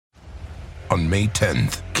on May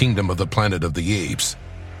 10th, Kingdom of the Planet of the Apes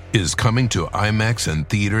is coming to IMAX and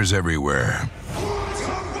theaters everywhere. What a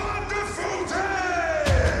wonderful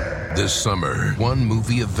day! This summer, one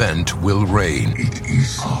movie event will reign. It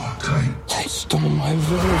is our time. They stole my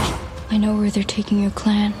village. I know where they're taking your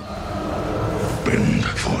clan. Bend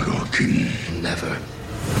for your king. Never.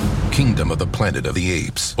 Kingdom of the Planet of the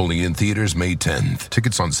Apes. Only in theaters May 10th.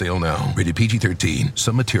 Tickets on sale now. Rated PG-13.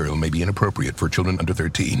 Some material may be inappropriate for children under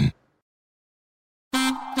 13.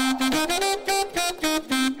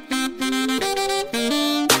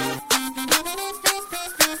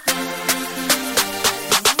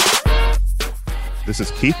 This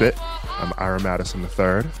is Keep It. I'm Ira Madison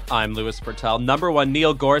III. I'm Louis Bertel, #1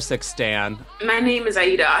 Neil Gorsuch stan. My name is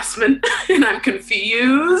Aida Osman, and I'm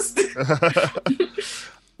confused.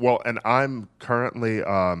 Well, and I'm currently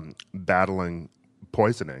battling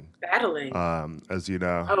poisoning. Battling? As you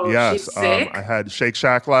know. Oh, yes, she's sick? I had Shake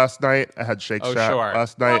Shack last night.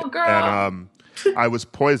 Last night. Oh, girl. And I was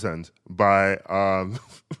poisoned by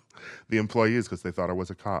the employees because they thought I was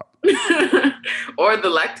a cop. Or the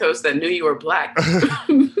lactose that knew you were black.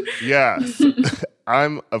 Yes.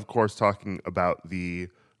 I'm, of course, talking about the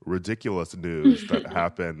ridiculous news that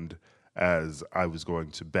happened as I was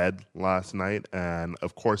going to bed last night. And,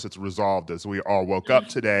 of course, it's resolved as we all woke up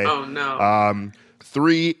today. Oh, no.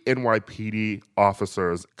 3 NYPD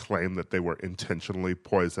officers claim that they were intentionally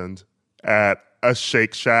poisoned at a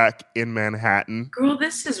Shake Shack in Manhattan. Girl,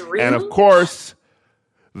 this is real? And, of course,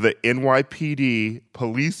 the NYPD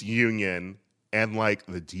police union and,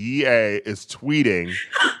 the DEA is tweeting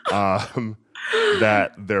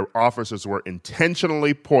that their officers were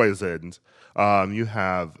intentionally poisoned. You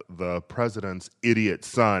have the president's idiot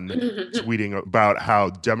son tweeting about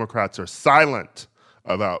how Democrats are silent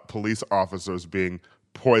about police officers being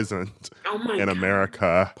poisoned in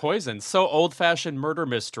America. Poison. So old-fashioned murder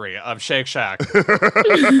mystery of Shake Shack.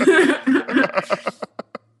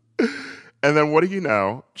 And then what do you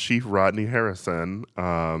know? Chief Rodney Harrison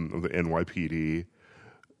of the NYPD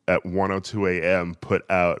at 1:02 a.m. put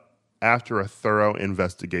out, after a thorough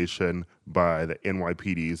investigation by the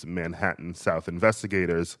NYPD's Manhattan South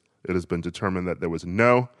investigators, it has been determined that there was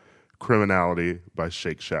no criminality by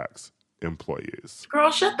Shake Shack's employees.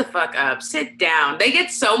 Girl, shut the fuck up. Sit down. They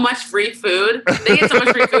get so much free food. It's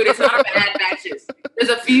not a bad batches.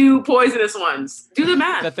 There's a few poisonous ones. Do the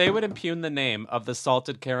math. That they would impugn the name of the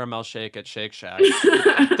salted caramel shake at Shake Shack.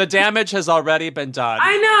 The damage has already been done.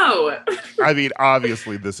 I know. I mean,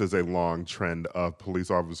 obviously, this is a long trend of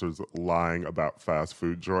police officers lying about fast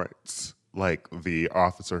food joints. Like the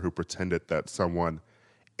officer who pretended that someone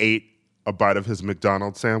ate a bite of his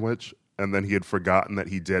McDonald's sandwich and then he had forgotten that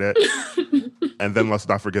he did it. And then let's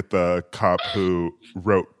not forget the cop who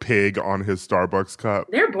wrote pig on his Starbucks cup.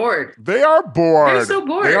 They're bored. They are bored. They're so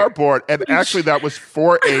bored. They are bored. And actually, that was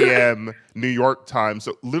 4 a.m. New York time.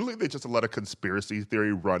 So literally, they just let a conspiracy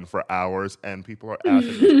theory run for hours. And people are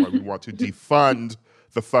asking us why we want to defund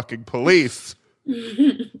the fucking police.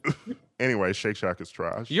 Anyway, Shake Shack is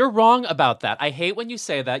trash. You're wrong about that. I hate when you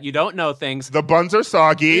say that. You don't know things. The buns are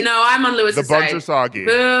soggy. No, I'm on Lewis's side. The buns side. are soggy.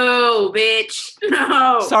 Boo, bitch.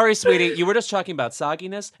 No. Sorry, sweetie. You were just talking about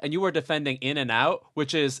sogginess, and you were defending In-N-Out,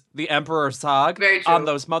 which is the Emperor Sog Very true. on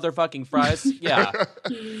those motherfucking fries. Yeah.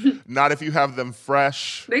 Not if you have them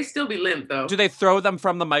fresh. They still be limp, though. Do they throw them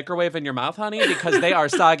from the microwave in your mouth, honey? Because they are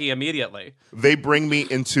soggy immediately. They bring me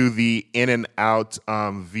into the In-N-Out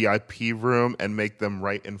VIP room and make them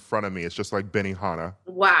right in front of me. It's just like Benihana.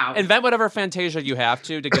 Wow. Invent whatever fantasia you have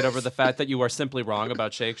to get over the fact that you are simply wrong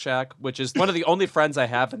about Shake Shack, which is one of the only friends I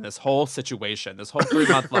have in this whole situation, this whole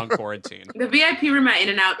 3-month-long quarantine. The VIP room at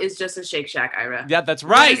In-N-Out is just a Shake Shack, Ira. Yeah, that's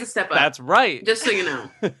right. It's a step up. That's right. Just so you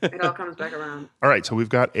know. It all comes back around. All right, so we've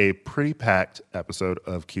got a pretty packed episode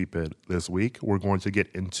of Keep It this week. We're going to get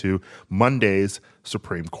into Monday's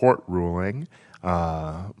Supreme Court ruling,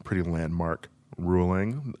 pretty landmark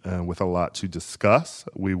ruling with a lot to discuss.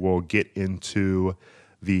 We will get into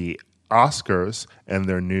the Oscars and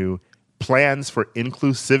their new plans for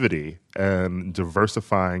inclusivity and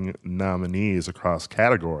diversifying nominees across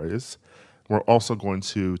categories. We're also going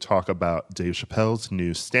to talk about Dave Chappelle's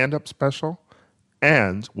new stand-up special,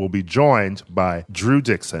 and we'll be joined by Drew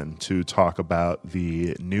Dixon to talk about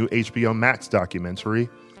the new HBO Max documentary,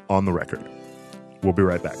 On the Record. We'll be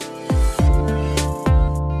right back.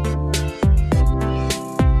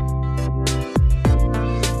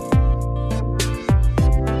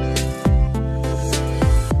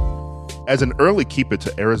 As an early keep it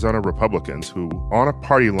to Arizona Republicans who, on a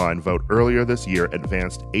party line vote earlier this year,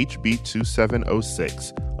 advanced HB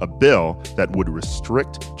 2706, a bill that would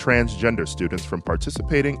restrict transgender students from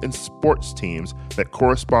participating in sports teams that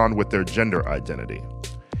correspond with their gender identity.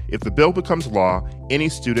 If the bill becomes law, any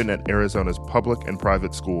student at Arizona's public and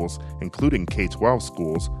private schools, including K-12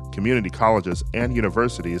 schools, community colleges, and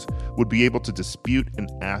universities, would be able to dispute an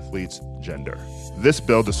athlete's gender. This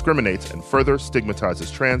bill discriminates and further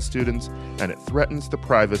stigmatizes trans students, and it threatens the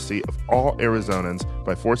privacy of all Arizonans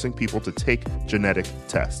by forcing people to take genetic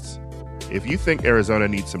tests. If you think Arizona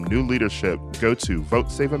needs some new leadership, go to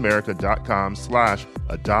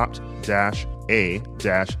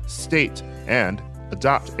votesaveamerica.com/adopt-a-state and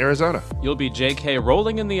adopt Arizona. You'll be JK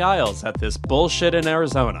rolling in the aisles at this bullshit in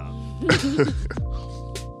Arizona.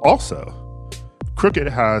 Also, Crooked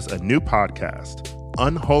has a new podcast,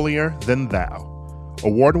 Unholier Than Thou.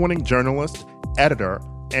 Award-winning journalist, editor,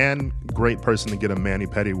 and great person to get a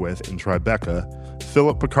mani-pedi with in Tribeca,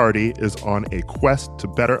 Philip Picardi is on a quest to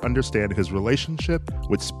better understand his relationship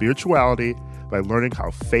with spirituality by learning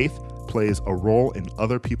how faith plays a role in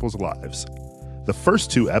other people's lives. The first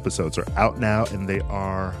 2 episodes are out now, and they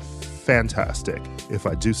are fantastic, if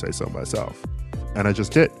I do say so myself. And I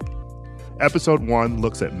just did. Episode 1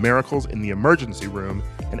 looks at miracles in the emergency room,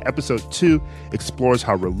 and episode 2 explores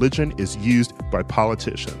how religion is used by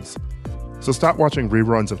politicians. So stop watching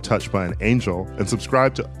reruns of Touched by an Angel and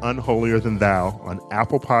subscribe to Unholier Than Thou on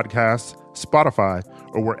Apple Podcasts, Spotify,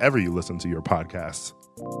 or wherever you listen to your podcasts.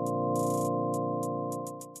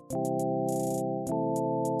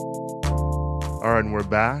 All right, and we're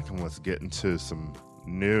back, and let's get into some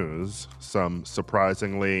news. Some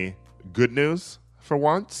surprisingly good news for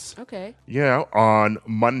once. Okay. Yeah, on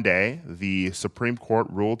Monday, the Supreme Court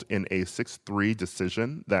ruled in a 6-3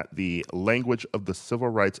 decision that the language of the Civil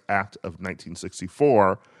Rights Act of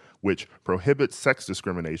 1964, which prohibits sex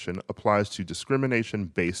discrimination, applies to discrimination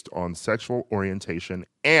based on sexual orientation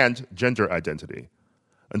and gender identity.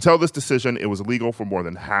 Until this decision, it was illegal for more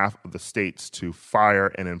than half of the states to fire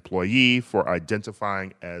an employee for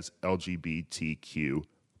identifying as LGBTQ+,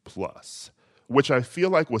 which I feel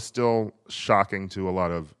like was still shocking to a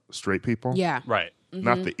lot of straight people. Yeah. Right.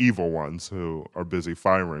 Not the evil ones who are busy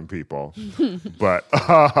firing people, but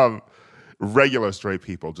regular straight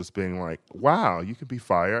people just being like, wow, you could be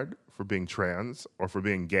fired for being trans or for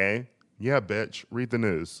being gay. Yeah, bitch, read the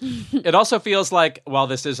news. It also feels like, while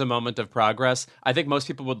this is a moment of progress, I think most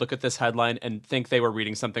people would look at this headline and think they were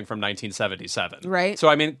reading something from 1977. Right. So,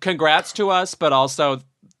 I mean, congrats to us, but also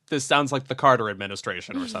this sounds like the Carter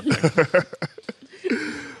administration or something.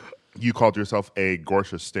 You called yourself a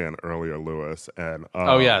Gorsuch stan earlier, Lewis. And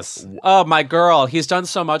oh, yes. Oh, my girl. He's done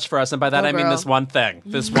so much for us. And by that, I mean girl. this one thing.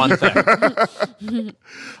 This one thing.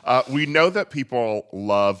 We know that people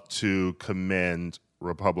love to commend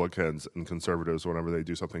Republicans and conservatives whenever they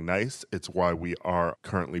do something nice. It's why we are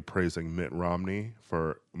currently praising Mitt Romney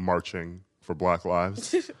for marching for Black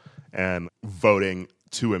Lives and voting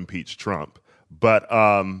to impeach Trump. But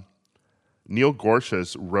Neil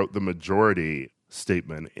Gorsuch wrote the majority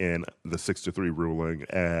statement in the 6-3 ruling,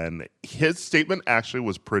 and his statement actually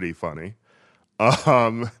was pretty funny.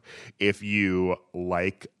 If you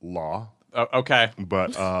like law. Oh, okay.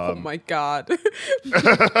 But Oh my God.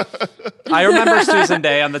 I remember Susan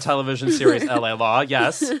Day on the television series LA Law.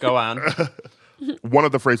 Yes, go on. one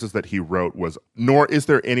of the phrases that he wrote was, "Nor is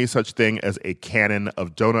there any such thing as a canon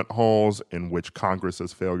of donut holes in which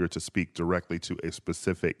Congress's failure to speak directly to a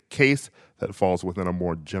specific case that falls within a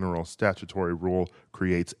more general statutory rule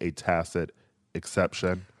creates a tacit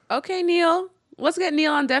exception." Okay, Neil. Let's get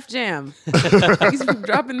Neil on Def Jam. He's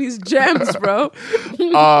dropping these gems, bro.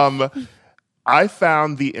 I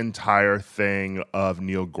found the entire thing of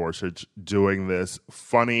Neil Gorsuch doing this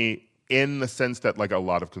funny in the sense that, like, a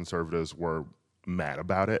lot of conservatives were mad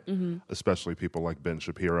about it, especially people like Ben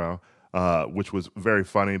Shapiro, which was very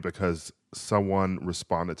funny because someone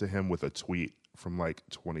responded to him with a tweet from, like,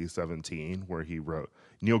 2017 where he wrote,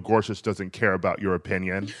 "Neil Gorsuch doesn't care about your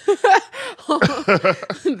opinion."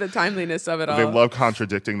 The timeliness of it all. They love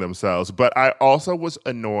contradicting themselves. But I also was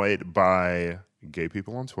annoyed by gay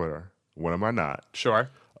people on Twitter. When am I not? Sure.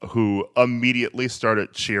 Who immediately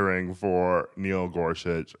started cheering for Neil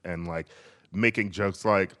Gorsuch and, like, making jokes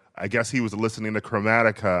like, "I guess he was listening to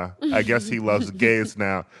Chromatica. I guess he loves gays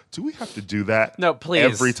now." Do we have to do that? No, please.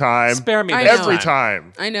 Every time? Spare me I this know. Every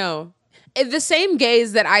time. I know. The same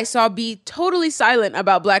gays that I saw be totally silent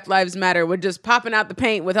about Black Lives Matter were just popping out the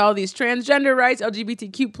paint with all these transgender rights,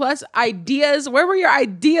 LGBTQ plus ideas. Where were your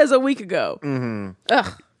ideas a week ago?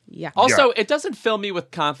 Ugh. Yeah. Also, it doesn't fill me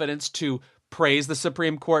with confidence to praise the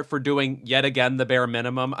Supreme Court for doing yet again the bare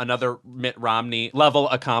minimum, another Mitt Romney level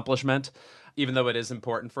accomplishment, even though it is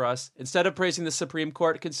important for us. Instead of praising the Supreme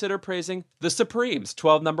Court, consider praising the Supremes,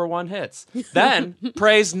 12 number one hits. Then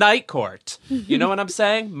praise Night Court. You know what I'm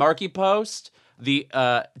saying? Marky Post, the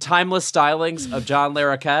timeless stylings of John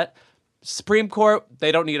Larroquette. Supreme Court,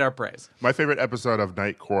 they don't need our praise. My favorite episode of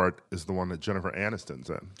Night Court is the one that Jennifer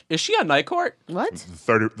Aniston's in. Is she on Night Court? What?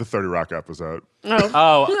 The 30 Rock episode.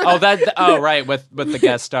 Right, with the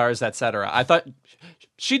guest stars, etc. I thought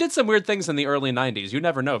she did some weird things in the early 90s. You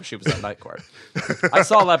never know if she was on Night Court. I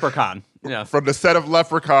saw Leprechaun. Yeah. From the set of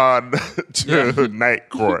Leprechaun to Night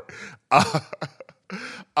Court.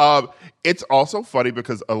 It's also funny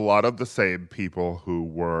because a lot of the same people who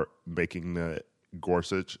were making the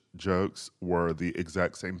Gorsuch jokes were the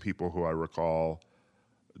exact same people who I recall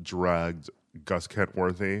dragged Gus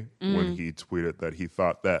Kentworthy when he tweeted that he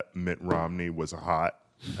thought that Mitt Romney was hot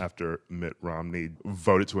after Mitt Romney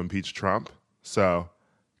voted to impeach Trump. So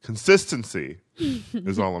consistency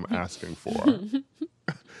is all I'm asking for.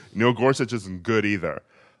 Neil Gorsuch isn't good either.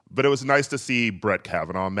 But it was nice to see Brett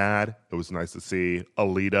Kavanaugh mad. It was nice to see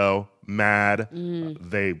Alito mad.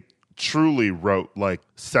 They truly wrote like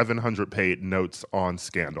 700-page notes on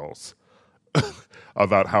scandals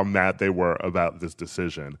about how mad they were about this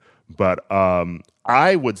decision. But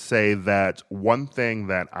I would say that one thing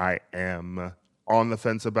that I am on the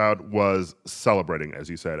fence about was celebrating, as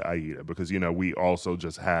you said, Aida, because, we also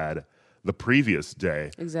just had the previous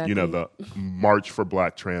day, the March for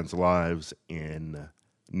Black Trans Lives in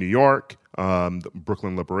New York. The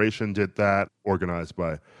Brooklyn Liberation did that, organized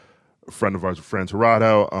by a friend of ours, Fran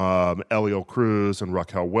Tirado, Elio Cruz, and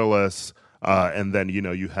Raquel Willis. And then,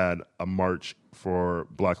 you had a March for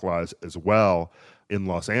Black Lives as well in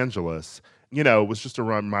Los Angeles. It was just a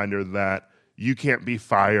reminder that you can't be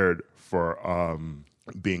fired for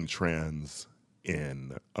being trans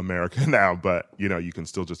in America now, but, you can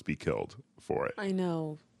still just be killed for it. I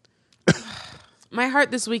know. My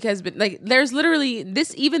heart this week has been like, there's literally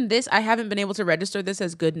this, I haven't been able to register this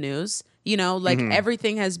as good news.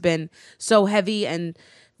 Everything has been so heavy and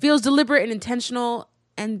feels deliberate and intentional.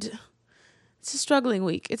 And it's a struggling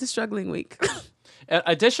week.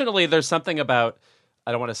 Additionally, there's something about,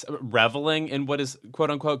 I don't want to reveling in what is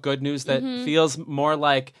quote unquote good news that feels more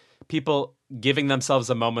like people giving themselves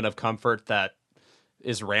a moment of comfort that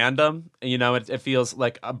is random. It feels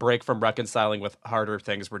like a break from reconciling with harder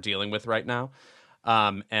things we're dealing with right now.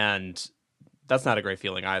 And that's not a great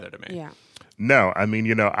feeling either to me. Yeah. No, I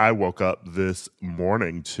mean, I woke up this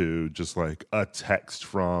morning to just like a text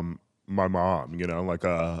from my mom,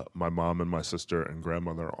 my mom and my sister and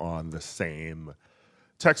grandmother on the same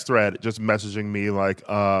text thread, just messaging me like,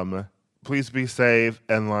 please be safe,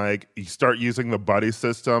 and like you start using the buddy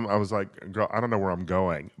system. I was like, girl, I don't know where I'm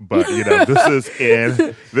going, but this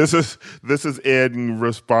is in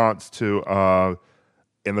response to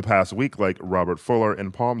in the past week, like Robert Fuller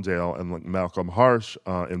in Palmdale and like Malcolm Harsh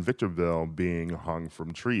in Victorville being hung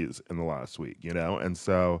from trees in the last week, and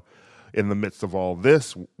so in the midst of all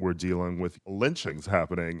this, we're dealing with lynchings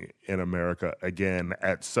happening in America again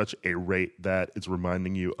at such a rate that it's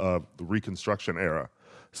reminding you of the Reconstruction era.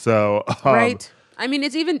 So right. I mean,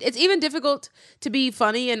 it's even difficult to be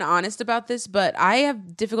funny and honest about this, but I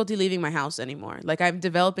have difficulty leaving my house anymore. Like I'm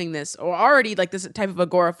developing this, or already like this type of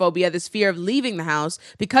agoraphobia, this fear of leaving the house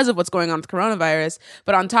because of what's going on with coronavirus.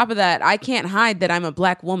 But on top of that, I can't hide that I'm a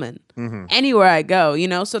Black woman anywhere I go.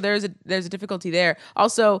 So there's a difficulty there.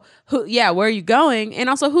 Also, where are you going? And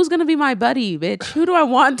also, who's gonna be my buddy, bitch? Who do I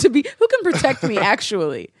want to be? Who can protect me?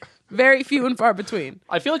 Actually. Very few and far between.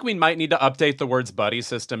 I feel like we might need to update the words buddy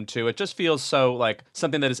system too. It just feels so like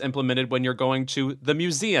something that is implemented when you're going to the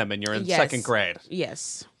museum and you're in second grade.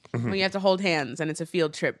 Yes. When you have to hold hands and it's a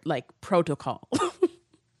field trip like protocol.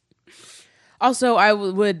 Also, I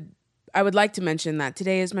would like to mention that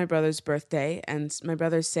today is my brother's birthday, and my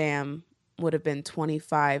brother Sam would have been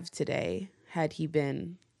 25 today had he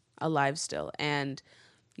been alive still. And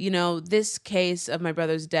this case of my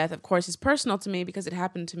brother's death, of course, is personal to me because it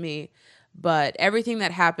happened to me. But everything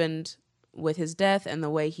that happened with his death and the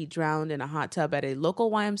way he drowned in a hot tub at a local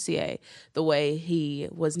YMCA, the way he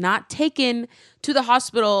was not taken to the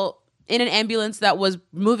hospital in an ambulance that was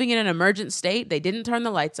moving in an emergent state. They didn't turn the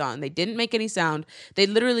lights on. They didn't make any sound. They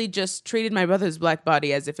literally just treated my brother's black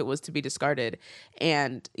body as if it was to be discarded.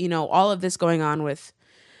 And, all of this going on with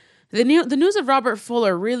The news of Robert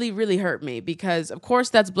Fuller really, really hurt me because, of course,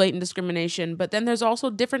 that's blatant discrimination. But then there's also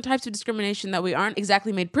different types of discrimination that we aren't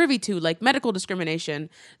exactly made privy to, like medical discrimination,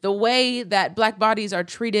 the way that Black bodies are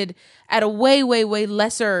treated at a way, way, way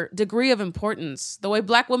lesser degree of importance, the way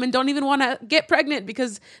Black women don't even want to get pregnant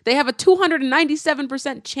because they have a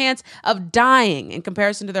 297% chance of dying in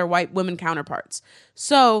comparison to their white women counterparts.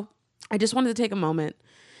 So I just wanted to take a moment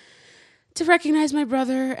to recognize my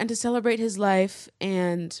brother and to celebrate his life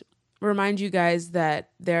and remind you guys that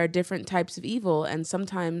there are different types of evil, and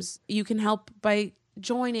sometimes you can help by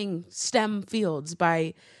joining STEM fields,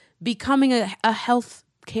 by becoming a health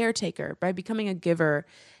caretaker, by becoming a giver,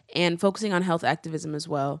 and focusing on health activism as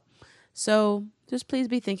well. So just please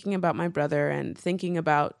be thinking about my brother and thinking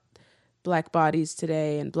about Black bodies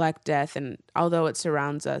today and Black death, and although it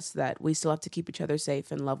surrounds us, that we still have to keep each other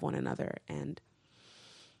safe and love one another. And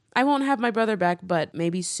I won't have my brother back, but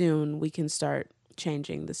maybe soon we can start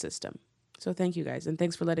changing the system. So thank you guys, and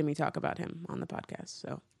thanks for letting me talk about him on the podcast.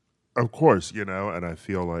 So, Of course, and I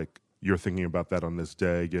feel like you're thinking about that on this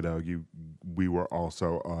day. We were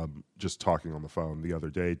also just talking on the phone the other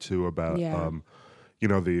day too about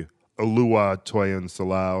the Alua Toyin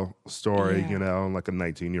Salau story. Like a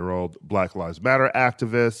 19-year-old Black Lives Matter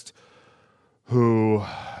activist who,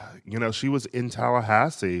 she was in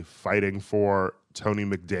Tallahassee fighting for Tony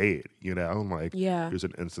McDade, Here's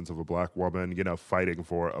an instance of a Black woman, fighting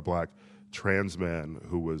for a Black trans man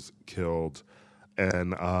who was killed.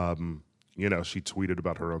 And, she tweeted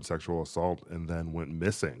about her own sexual assault and then went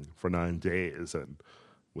missing for 9 days and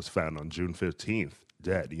was found on June 15th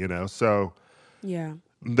dead, So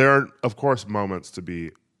there are, of course, moments to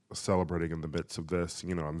be celebrating in the midst of this.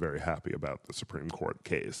 I'm very happy about the Supreme Court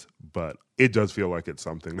case, but it does feel like it's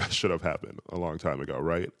something that should have happened a long time ago,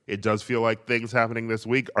 right? It does feel like things happening this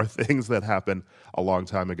week are things that happened a long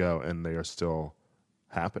time ago, and they are still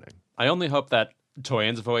happening. I only hope that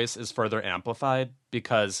Toyin's voice is further amplified,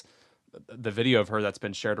 because the video of her that's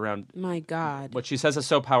been shared around, my God, what she says is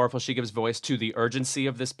so powerful. She gives voice to the urgency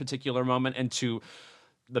of this particular moment and to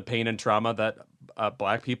the pain and trauma that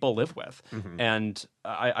Black people live with. Mm-hmm. And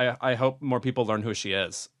I hope more people learn who she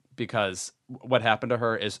is, because what happened to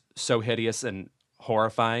her is so hideous and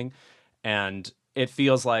horrifying. And it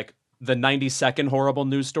feels like the 92nd horrible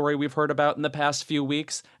news story we've heard about in the past few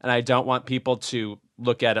weeks. And I don't want people to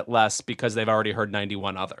look at it less because they've already heard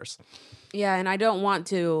 91 others. Yeah, and I don't want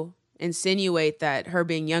to insinuate that her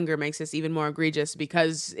being younger makes this even more egregious,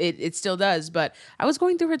 because it still does. But I was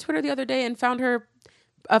going through her Twitter the other day and found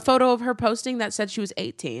a photo of her posting that said she was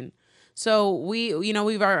 18. So we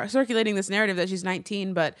are circulating this narrative that she's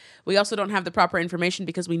 19, but we also don't have the proper information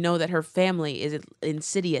because we know that her family is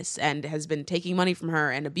insidious and has been taking money from her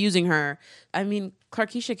and abusing her. I mean,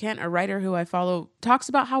 Clarkeisha Kent, a writer who I follow, talks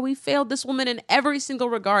about how we failed this woman in every single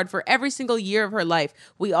regard for every single year of her life.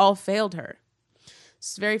 We all failed her.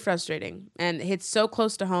 It's very frustrating and hits so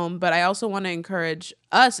close to home, but I also want to encourage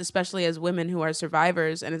us, especially as women who are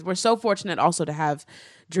survivors, and we're so fortunate also to have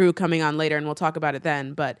Drew coming on later, and we'll talk about it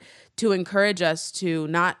then, but to encourage us to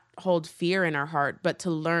not hold fear in our heart, but to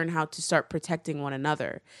learn how to start protecting one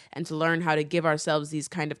another and to learn how to give ourselves these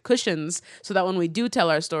kind of cushions so that when we do tell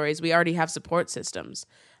our stories, we already have support systems.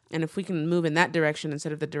 And if we can move in that direction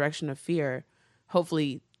instead of the direction of fear,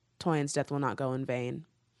 hopefully Toyin's death will not go in vain.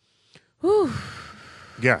 Whew.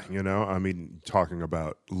 Yeah, talking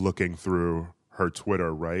about looking through her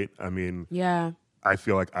Twitter, right? Yeah. I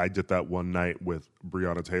feel like I did that one night with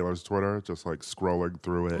Breonna Taylor's Twitter, just like scrolling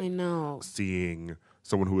through it. I know. Seeing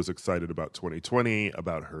someone who was excited about 2020,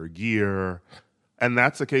 about her year. And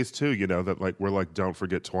that's the case too, that like we're like, don't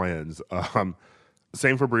forget Toyins.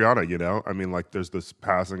 Same for Breonna, there's this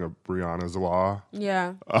passing of Breonna's Law.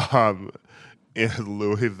 Yeah. In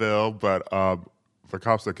Louisville, but the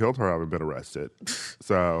cops that killed her haven't been arrested.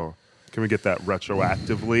 So can we get that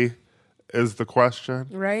retroactively is the question.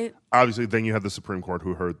 Right. Obviously, then you have the Supreme Court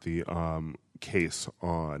who heard the case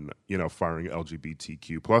on, firing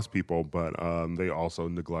LGBTQ plus people, but they also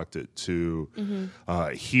neglected to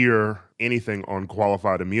hear anything on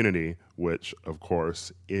qualified immunity, which, of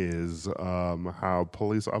course, is how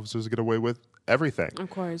police officers get away with everything. Of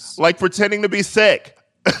course. Like pretending to be sick.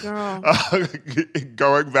 Girl.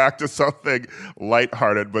 Going back to something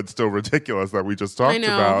lighthearted but still ridiculous that we just talked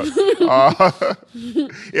about.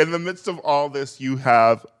 In the midst of all this, you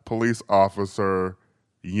have police officer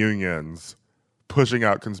unions pushing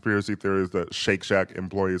out conspiracy theories that Shake Shack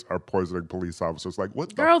employees are poisoning police officers. Like, what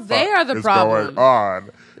the fuck they are the is problem. going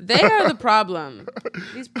on? They are the problem.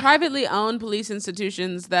 These privately owned police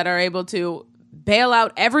institutions that are able to bail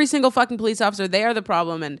out every single fucking police officer, they are the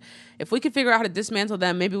problem. And if we could figure out how to dismantle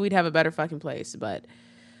them, maybe we'd have a better fucking place. But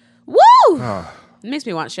Woo! It makes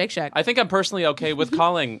me want Shake Shack. I think I'm personally okay with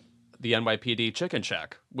calling the NYPD Chicken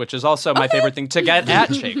Shack, which is also my favorite thing to get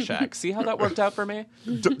at Shake Shack. See how that worked out for me?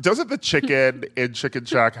 Doesn't the chicken in Chicken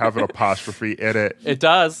Shack have an apostrophe in it? It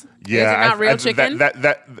does. Yeah, Is it not real chicken?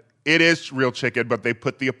 That it is real chicken, but they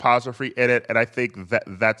put the apostrophe in it, and I think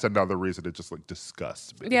that's another reason it just like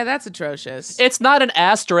disgusts me. Yeah, that's atrocious. It's not an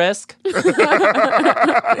asterisk. You're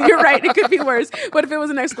right. It could be worse. But if it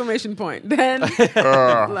was an exclamation point, then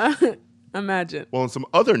imagine. Well, in some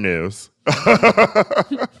other news,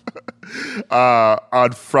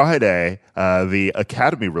 on Friday, the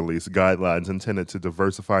Academy released guidelines intended to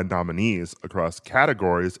diversify nominees across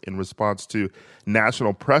categories in response to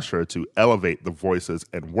national pressure to elevate the voices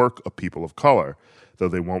and work of people of color. Though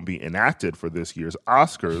they won't be enacted for this year's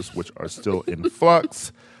Oscars, which are still in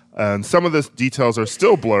flux, and some of the details are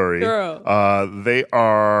still blurry. They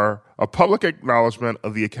are a public acknowledgement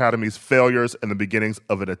of the Academy's failures and the beginnings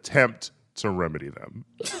of an attempt to remedy them.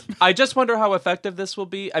 I just wonder how effective this will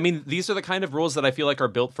be. I mean, these are the kind of rules that I feel like are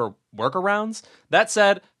built for workarounds. That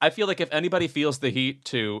said, I feel like if anybody feels the heat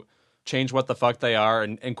to change what the fuck they are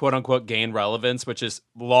and quote unquote gain relevance, which has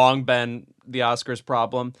long been the Oscars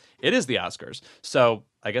problem, it is the Oscars. So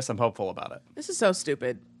I guess I'm hopeful about it. This is so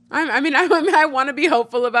stupid. I want to be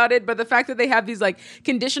hopeful about it, but the fact that they have these like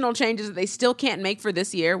conditional changes that they still can't make for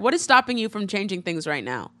this year, what is stopping you from changing things right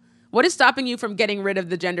now? What is stopping you from getting rid of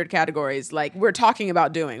the gendered categories like we have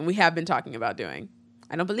been talking about doing?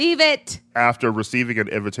 I don't believe it. After receiving an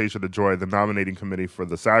invitation to join the nominating committee for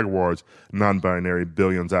the SAG Awards, non-binary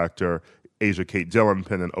Billions actor Asia Kate Dillon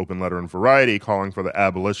penned an open letter in Variety calling for the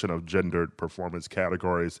abolition of gendered performance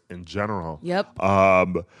categories in general. Yep.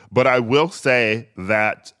 But I will say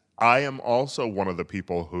that I am also one of the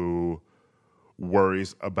people who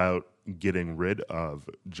worries about getting rid of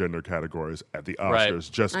gender categories at the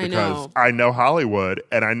Oscars just because I know Hollywood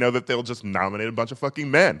and I know that they'll just nominate a bunch of fucking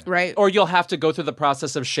men. Right. Or you'll have to go through the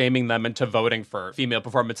process of shaming them into voting for female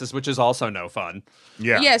performances, which is also no fun.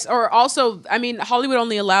 Yeah. Yes, or also, I mean, Hollywood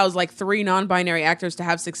only allows like 3 non-binary actors to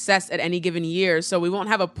have success at any given year, so we won't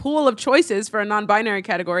have a pool of choices for a non-binary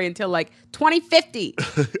category until like 2050.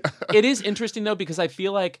 It is interesting though, because I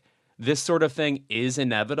feel like this sort of thing is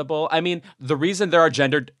inevitable. I mean, the reason there are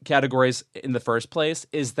gendered categories in the first place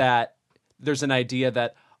is that there's an idea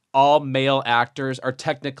that all male actors are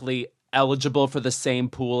technically eligible for the same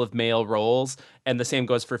pool of male roles, and the same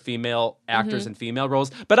goes for female actors and female roles.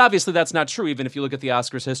 But obviously that's not true, even if you look at the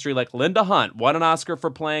Oscars history. Like Linda Hunt won an Oscar for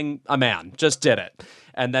playing a man, just did it.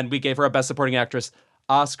 And then we gave her a Best Supporting Actress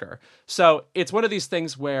Oscar. So it's one of these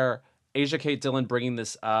things where Asia Kate Dillon bringing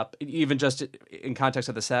this up, even just in context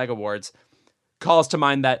of the SAG Awards, calls to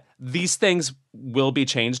mind that these things will be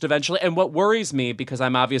changed eventually. And what worries me, because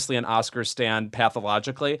I'm obviously an Oscar stan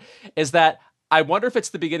pathologically, is that I wonder if it's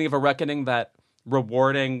the beginning of a reckoning that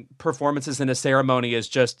rewarding performances in a ceremony is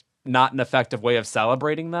just not an effective way of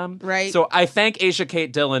celebrating them. Right. So I thank Asia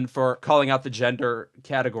Kate Dillon for calling out the gender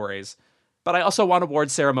categories. But I also want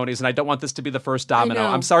award ceremonies, and I don't want this to be the first domino.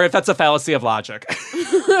 I'm sorry if that's a fallacy of logic.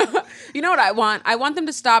 You know what I want? I want them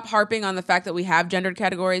to stop harping on the fact that we have gendered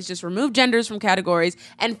categories, just remove genders from categories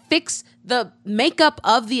and fix the makeup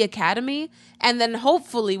of the Academy. And then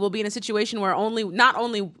hopefully we'll be in a situation where not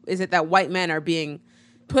only is it that white men are being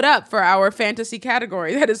put up for our fantasy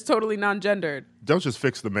category that is totally non-gendered. Don't just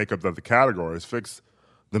fix the makeup of the categories, fix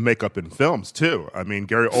the makeup in films too. I mean,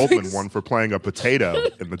 Gary Oldman won for playing a potato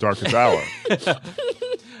in The Darkest Hour.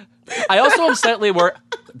 I also am slightly worried.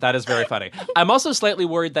 That is very funny. I'm also slightly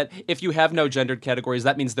worried that if you have no gendered categories,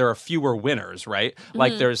 that means there are fewer winners, right?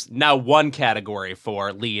 Like there's now one category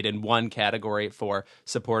for lead and one category for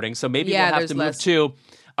supporting. So maybe we'll have to move to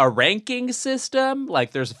a ranking system.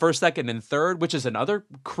 Like there's first, second, and third, which is another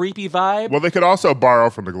creepy vibe. Well, they could also borrow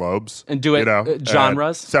from the Globes. And do it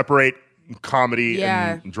genres. Separate comedy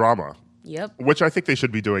and drama. Yep. Which I think they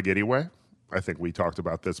should be doing anyway. I think we talked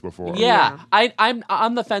about this before. Yeah. I'm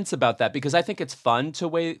on the fence about that because I think it's fun to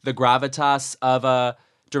weigh the gravitas of a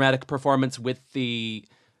dramatic performance with the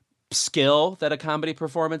skill that a comedy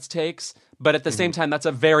performance takes. But at the same time, that's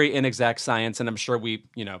a very inexact science. And I'm sure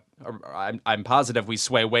I'm positive we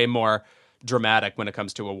sway way more dramatic when it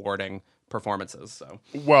comes to awarding performances. So,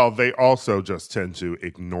 well, they also just tend to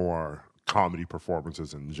ignore comedy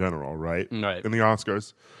performances in general, right? Right. In the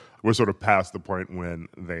Oscars. We're sort of past the point when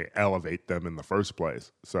they elevate them in the first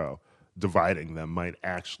place. So dividing them might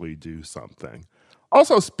actually do something.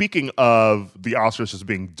 Also, speaking of the Oscars just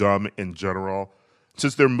being dumb in general,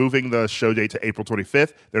 since they're moving the show date to April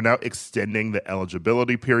 25th, they're now extending the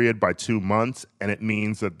eligibility period by 2 months, and it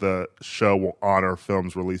means that the show will honor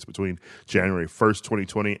films released between January 1st,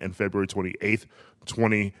 2020 and February 28th,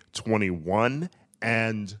 2021.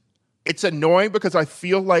 And it's annoying because I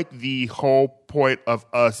feel like the whole point of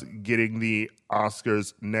us getting the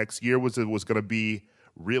Oscars next year was it was going to be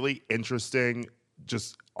really interesting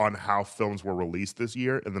just on how films were released this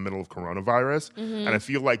year in the middle of coronavirus. And I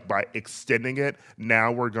feel like by extending it,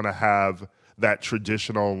 now we're going to have that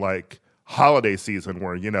traditional like holiday season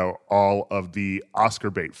where, you know, all of the Oscar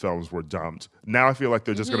bait films were dumped. Now I feel like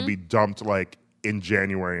they're just going to be dumped like in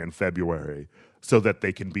January and February, so that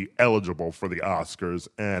they can be eligible for the Oscars.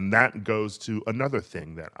 And that goes to another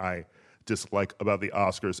thing that I dislike about the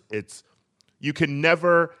Oscars. It's you can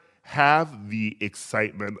never have the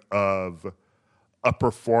excitement of a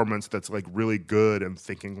performance that's like really good and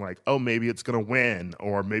thinking like, oh, maybe it's going to win,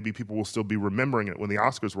 or maybe people will still be remembering it when the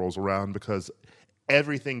Oscars rolls around, because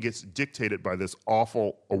everything gets dictated by this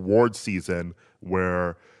awful award season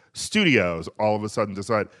where studios all of a sudden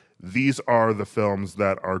decide these are the films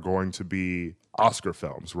that are going to be Oscar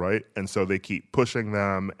films, right? And so they keep pushing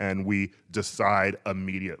them, and we decide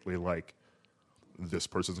immediately, like, this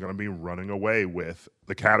person's going to be running away with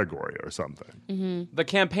the category or something. The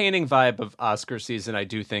campaigning vibe of Oscar season, I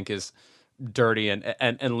do think, is dirty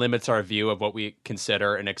and limits our view of what we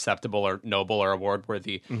consider an acceptable or noble or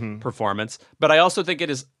award-worthy performance. But I also think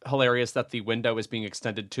it is hilarious that the window is being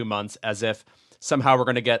extended 2 months, as if somehow we're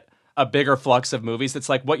going to get a bigger flux of movies. It's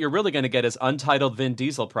like what you're really going to get is Untitled Vin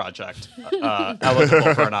Diesel Project,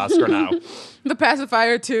 eligible for an Oscar now. The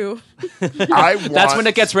Pacifier 2. That's when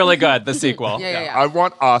it gets really good, the sequel. Yeah. I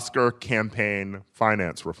want Oscar campaign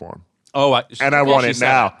finance reform. Oh, I want it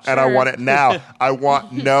now. And I want it now. I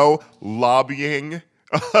want no lobbying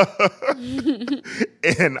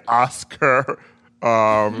in Oscar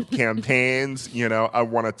campaigns. You know, I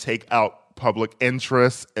want to take out public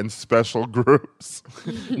interests and special groups.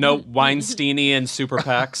 No Weinsteinian super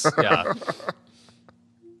PACs.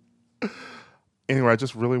 Yeah. Anyway, I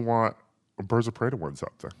just really want Birds of Prey to win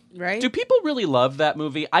something. Right? Do people really love that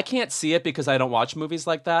movie? I can't see it because I don't watch movies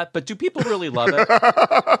like that, but do people really love it?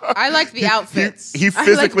 I like the outfits. He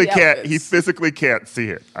physically can't. He physically can't see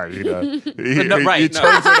it. I mean, he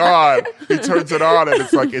turns it on. He turns it on, and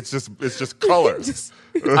it's like it's just color.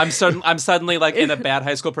 I'm suddenly like in a bad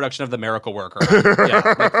high school production of The Miracle Worker.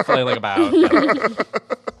 Yeah, like flailing about.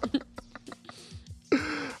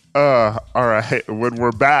 Yeah. All right. When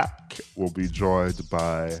we're back, we'll be joined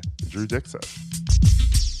by Drew Dixon.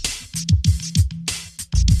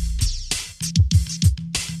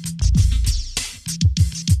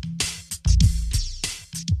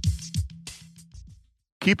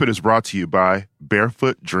 Keep It is brought to you by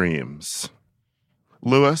Barefoot Dreams.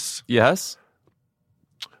 Lewis? Yes?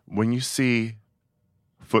 When you see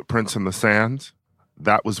footprints in the sand,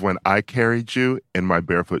 that was when I carried you in my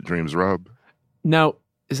Barefoot Dreams robe. Now,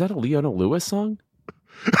 is that a Leona Lewis song?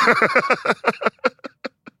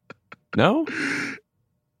 No?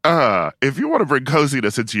 If you want to bring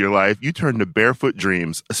coziness into your life, you turn to Barefoot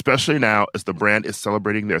Dreams, especially now as the brand is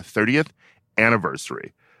celebrating their 30th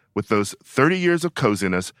anniversary. With those 30 years of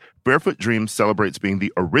coziness, Barefoot Dreams celebrates being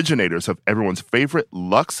the originators of everyone's favorite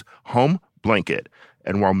luxe home blanket.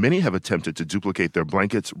 And while many have attempted to duplicate their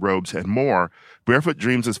blankets, robes, and more, Barefoot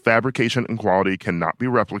Dreams' fabrication and quality cannot be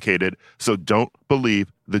replicated, so don't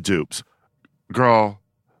believe the dupes. Girl,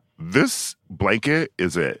 this blanket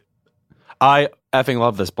is it. I effing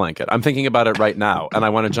love this blanket. I'm thinking about it right now, and I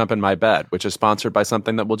want to jump in my bed, which is sponsored by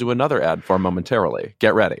something that we'll do another ad for momentarily.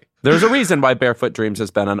 Get ready. There's a reason why Barefoot Dreams has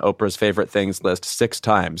been on Oprah's favorite things list 6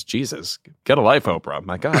 times. Jesus, get a life, Oprah.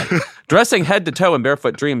 My God. Dressing head to toe in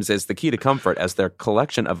Barefoot Dreams is the key to comfort, as their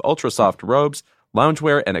collection of ultra-soft robes,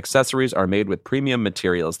 loungewear, and accessories are made with premium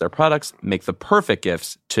materials. Their products make the perfect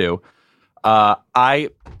gifts, too. I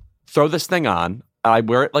throw this thing on. I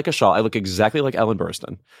wear it like a shawl. I look exactly like Ellen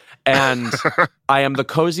Burstyn. And I am the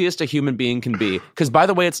coziest a human being can be. Because, by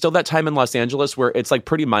the way, it's still that time in Los Angeles where it's like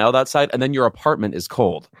pretty mild outside and then your apartment is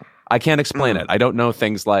cold. I can't explain it. I don't know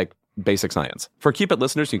things like basic science. For Keep It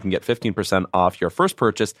listeners, you can get 15% off your first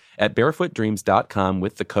purchase at barefootdreams.com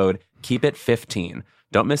with the code KEEPIT15.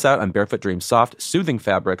 Don't miss out on Barefoot Dreams soft, soothing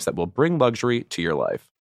fabrics that will bring luxury to your life.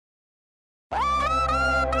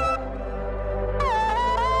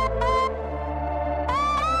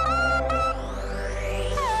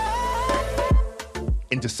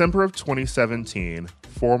 In December of 2017,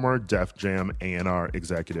 former Def Jam A&R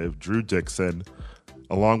executive Drew Dixon,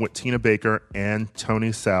 along with Tina Baker and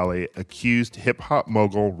Tony Sally, accused hip-hop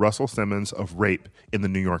mogul Russell Simmons of rape in the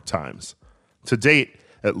New York Times. To date,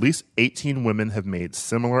 At least 18 women have made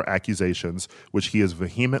similar accusations, which he has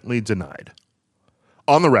vehemently denied.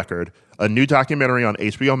 On the Record, a new documentary on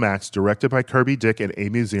HBO Max directed by Kirby Dick and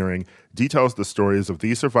Amy Ziering details the stories of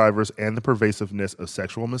these survivors and the pervasiveness of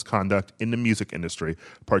sexual misconduct in the music industry,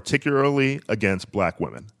 particularly against Black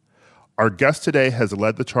women. Our guest today has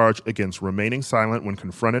led the charge against remaining silent when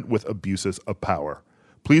confronted with abuses of power.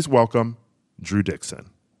 Please welcome Drew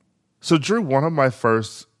Dixon. So, Drew, one of my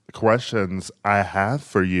first questions I have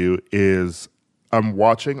for you is, I'm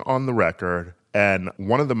watching On the Record, and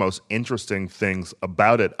one of the most interesting things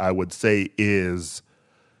about it, I would say, is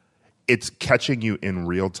it's catching you in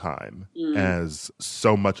real time as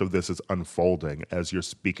so much of this is unfolding as you're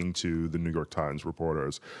speaking to the New York Times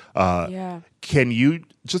reporters. Can you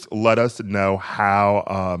just let us know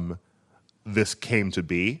how this came to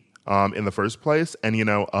be in the first place? And,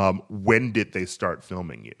 when did they start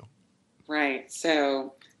filming you? Right.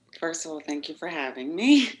 So, first of all, thank you for having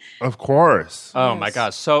me. Of course. Oh, my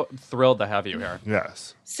gosh. So thrilled to have you here.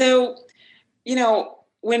 Yes. So,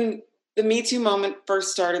 when the Me Too moment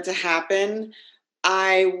first started to happen,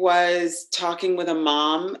 I was talking with a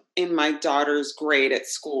mom in my daughter's grade at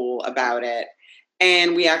school about it.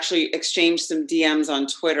 And we actually exchanged some DMs on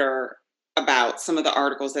Twitter about some of the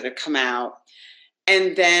articles that had come out.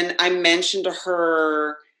 And then I mentioned to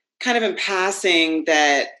her kind of in passing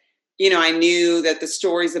that, I knew that the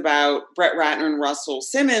stories about Brett Ratner and Russell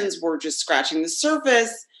Simmons were just scratching the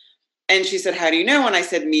surface. And she said, how do you know? And I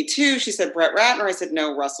said, me too. She said, Brett Ratner. I said,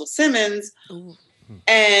 no, Russell Simmons. Ooh.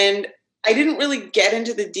 And I didn't really get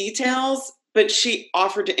into the details, but she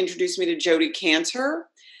offered to introduce me to Jodi Kantor.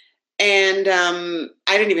 And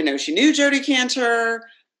I didn't even know she knew Jodi Kantor.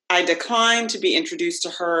 I declined to be introduced to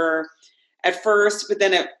her at first, but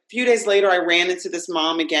then a few days later, I ran into this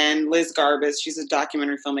mom again, Liz Garbus. She's a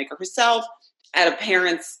documentary filmmaker herself, at a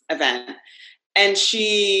parents' event. And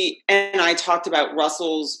she and I talked about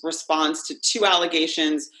Russell's response to 2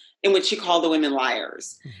 allegations in which he called the women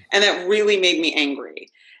liars. And that really made me angry.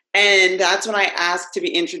 And that's when I asked to be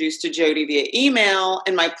introduced to Jodi via email.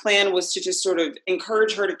 And my plan was to just sort of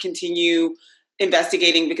encourage her to continue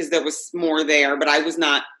investigating because there was more there, but I was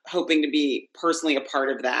not hoping to be personally a part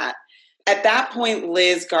of that. At that point,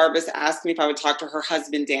 Liz Garbus asked me if I would talk to her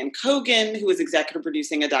husband, Dan Kogan, who was executive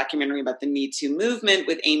producing a documentary about the Me Too movement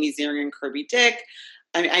with Amy Ziering and Kirby Dick.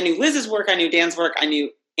 I knew Liz's work, I knew Dan's work, I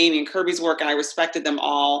knew Amy and Kirby's work, and I respected them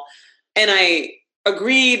all. And I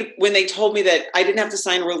agreed when they told me that I didn't have to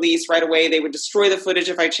sign a release right away. They would destroy the footage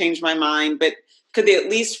if I changed my mind, but could they at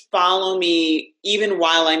least follow me even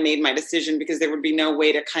while I made my decision, because there would be no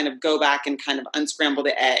way to kind of go back and kind of unscramble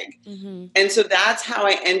the egg. Mm-hmm. And so that's how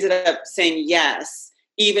I ended up saying yes,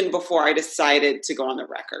 even before I decided to go on the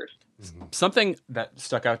record. Mm-hmm. Something that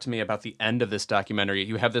stuck out to me about the end of this documentary,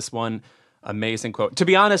 you have this one amazing quote. To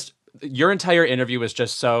be honest, your entire interview is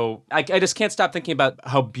just so, I just can't stop thinking about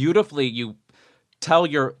how beautifully you tell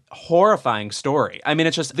your horrifying story. I mean,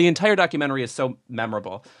 it's just, the entire documentary is so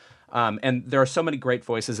memorable. And there are so many great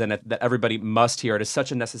voices in it that everybody must hear. It is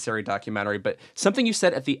such a necessary documentary. But something you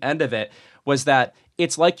said at the end of it was that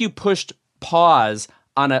it's like you pushed pause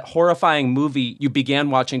on a horrifying movie you began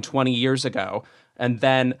watching 20 years ago and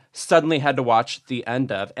then suddenly had to watch the end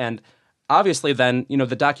of. And obviously then,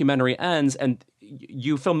 the documentary ends and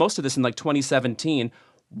you filmed most of this in like 2017.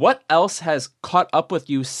 What else has caught up with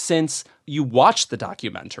you since you watched the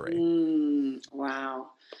documentary? Wow.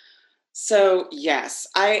 So, yes,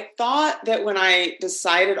 I thought that when I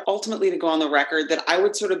decided ultimately to go on the record that I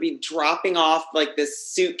would sort of be dropping off like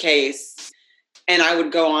this suitcase and I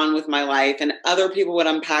would go on with my life and other people would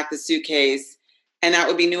unpack the suitcase and that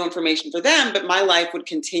would be new information for them, but my life would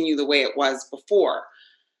continue the way it was before.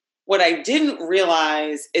 What I didn't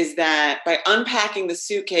realize is that by unpacking the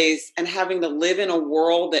suitcase and having to live in a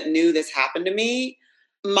world that knew this happened to me,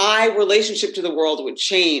 my relationship to the world would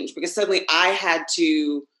change because suddenly I had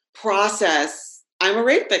to process, I'm a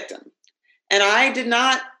rape victim. And I did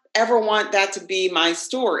not ever want that to be my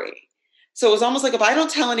story. So it was almost like if I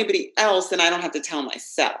don't tell anybody else, then I don't have to tell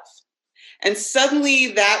myself. And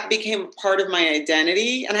suddenly that became part of my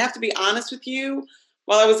identity. And I have to be honest with you,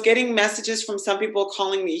 while I was getting messages from some people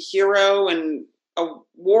calling me a hero and a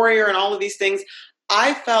warrior and all of these things,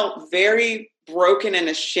 I felt very broken and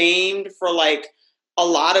ashamed for like a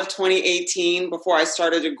lot of 2018 before I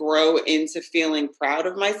started to grow into feeling proud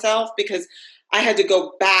of myself because I had to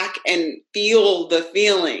go back and feel the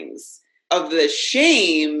feelings of the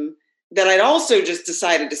shame that I'd also just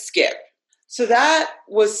decided to skip. So that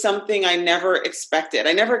was something I never expected.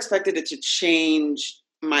 I never expected it to change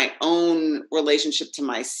my own relationship to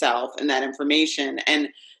myself and that information. And,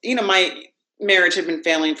 my marriage had been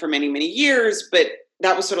failing for many, many years, but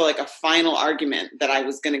that was sort of like a final argument that I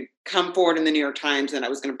was going to come forward in the New York Times and I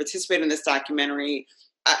was going to participate in this documentary.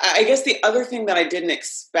 I guess the other thing that I didn't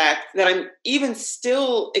expect, that I'm even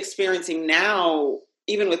still experiencing now,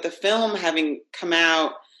 even with the film having come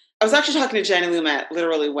out, I was actually talking to Jenny Lumet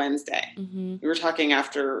literally Wednesday. Mm-hmm. We were talking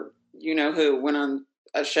after You Know Who went on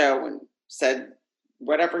a show and said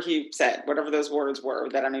whatever he said, whatever those words were,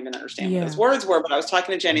 that I don't even understand what those words were, but I was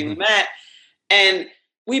talking to Jenny Lumet, and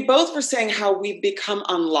we both were saying how we've become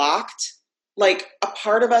unlocked. Like a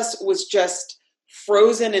part of us was just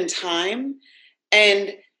frozen in time.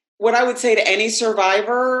 And what I would say to any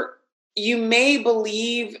survivor, you may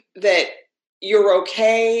believe that you're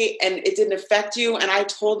okay and it didn't affect you. And I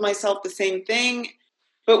told myself the same thing.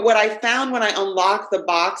 But what I found when I unlocked the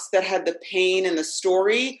box that had the pain and the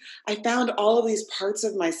story, I found all of these parts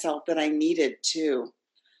of myself that I needed too.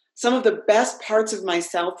 Some of the best parts of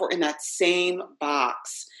myself were in that same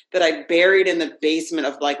box that I buried in the basement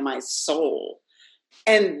of like my soul.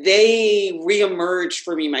 And they reemerged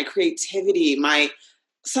for me, my creativity,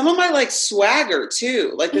 some of my like swagger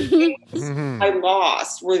too. Like the things I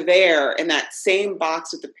lost were there in that same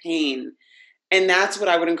box with the pain. And that's what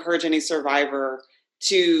I would encourage any survivor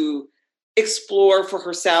to explore for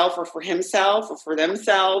herself or for himself or for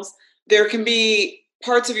themselves. There can be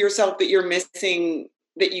parts of yourself that you're missing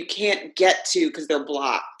that you can't get to because they're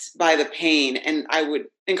blocked by the pain. And I would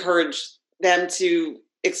encourage them to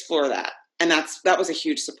explore that. And that was a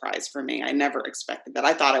huge surprise for me. I never expected that.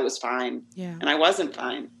 I thought I was fine. Yeah. And I wasn't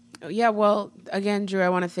fine. Yeah, well, again, Drew, I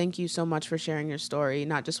want to thank you so much for sharing your story,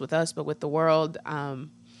 not just with us, but with the world.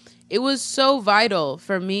 It was so vital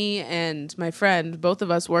for me and my friend, both of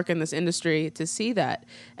us work in this industry, to see that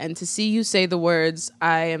and to see you say the words,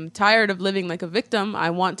 I am tired of living like a victim.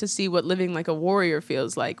 I want to see what living like a warrior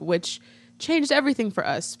feels like, which changed everything for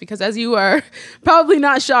us. Because as you are probably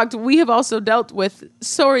not shocked, we have also dealt with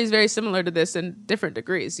stories very similar to this in different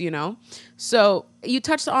degrees, you know? So you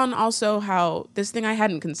touched on also how this thing I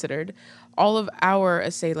hadn't considered, all of our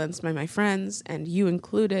assailants, my friends, and you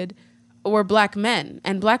included, were Black men.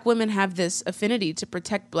 And Black women have this affinity to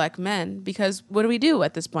protect Black men because what do we do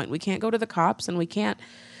at this point? We can't go to the cops and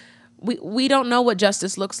we don't know what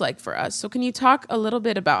justice looks like for us. So can you talk a little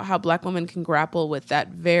bit about how Black women can grapple with that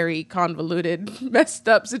very convoluted, messed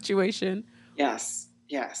up situation? Yes.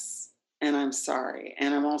 And I'm sorry.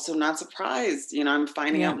 And I'm also not surprised. You know, I'm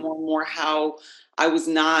finding out more and more how I was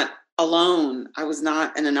not alone. I was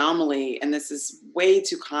not an anomaly. And this is way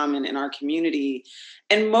too common in our community.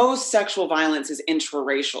 And most sexual violence is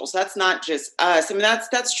intraracial. So that's not just us. I mean,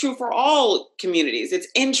 that's true for all communities. It's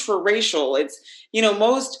intraracial. It's, you know,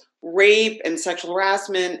 most rape and sexual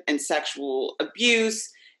harassment and sexual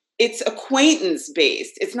abuse, it's acquaintance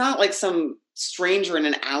based. It's not like some stranger in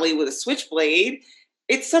an alley with a switchblade.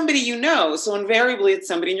 It's somebody you know. So invariably it's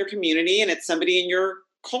somebody in your community and it's somebody in your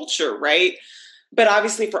culture, right? But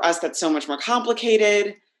obviously for us, that's so much more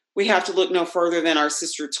complicated. We have to look no further than our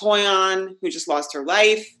sister Toyon, who just lost her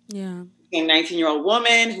life. Yeah. A 19-year-old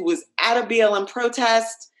woman who was at a BLM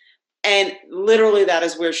protest. And literally that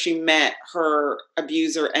is where she met her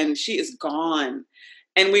abuser and she is gone.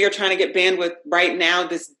 And we are trying to get bandwidth right now,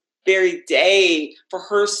 this very day, for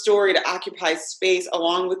her story to occupy space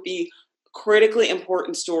along with the critically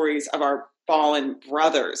important stories of our fallen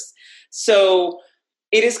brothers. So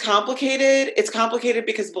it is complicated. It's complicated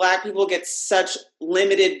because Black people get such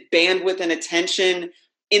limited bandwidth and attention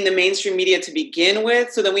in the mainstream media to begin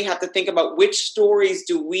with. So then we have to think about which stories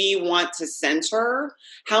do we want to center?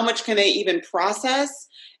 How much can they even process?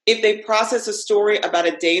 If they process a story about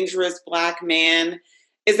a dangerous Black man,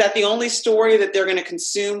 is that the only story that they're going to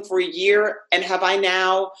consume for a year? And have I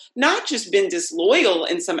now not just been disloyal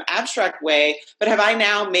in some abstract way, but have I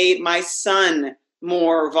now made my son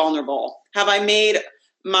more vulnerable? Have I made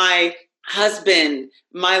my husband,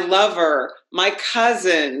 my lover, my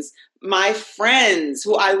cousins, my friends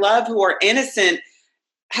who I love, who are innocent,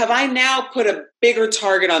 have I now put a bigger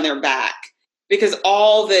target on their back? Because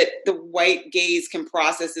all that the white gaze can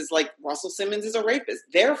process is like, Russell Simmons is a rapist.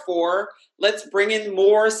 Therefore, let's bring in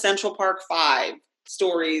more Central Park 5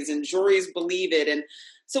 stories and juries believe it. And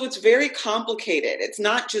so it's very complicated. It's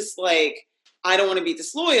not just like, I don't want to be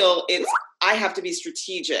disloyal. It's, I have to be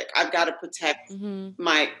strategic. I've got to protect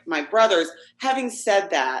my brothers. Having said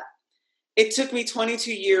that, it took me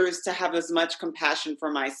 22 years to have as much compassion for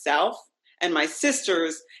myself and my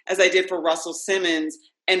sisters as I did for Russell Simmons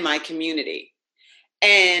and my community.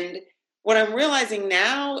 And what I'm realizing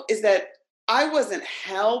now is that I wasn't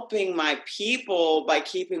helping my people by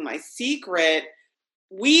keeping my secret.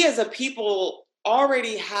 We as a people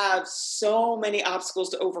already have so many obstacles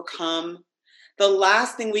to overcome the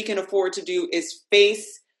last thing we can afford to do is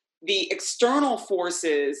face the external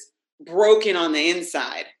forces broken on the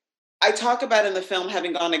inside. I talk about in the film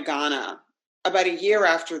having gone to Ghana about a year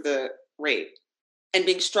after the rape and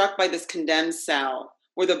being struck by this condemned cell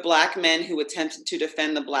where the Black men who attempted to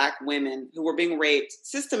defend the Black women who were being raped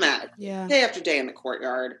systematically day after day in the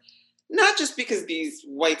courtyard. Not just because these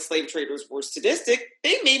white slave traders were sadistic,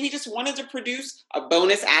 they maybe just wanted to produce a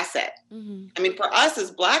bonus asset. Mm-hmm. I mean, for us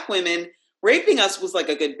as Black women, raping us was like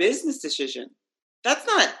a good business decision. That's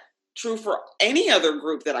not true for any other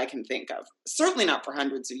group that I can think of, certainly not for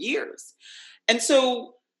hundreds of years. And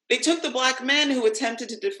so they took the Black men who attempted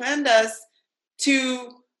to defend us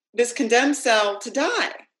to this condemned cell to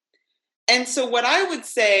die. And so what I would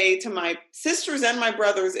say to my sisters and my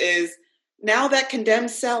brothers is, now that condemned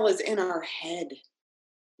cell is in our head.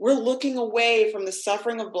 We're looking away from the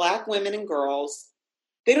suffering of Black women and girls.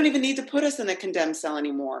 They don't even need to put us in a condemned cell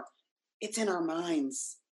anymore. It's in our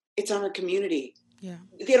minds. It's on our community. Yeah.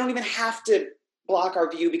 They don't even have to block our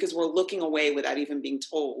view because we're looking away without even being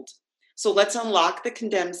told. So let's unlock the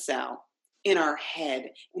condemned cell in our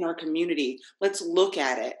head, in our community. Let's look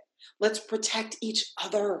at it. Let's protect each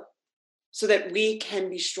other so that we can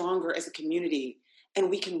be stronger as a community and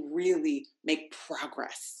we can really make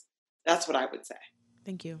progress. That's what I would say.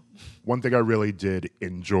 Thank you. One thing I really did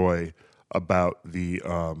enjoy about the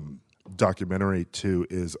documentary too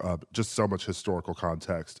is just so much historical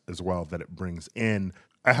context as well that it brings in.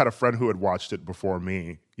 I had a friend who had watched it before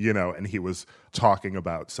me, and he was talking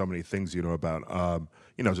about so many things, about,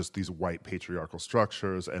 just these white patriarchal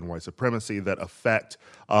structures and white supremacy that affect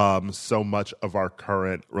so much of our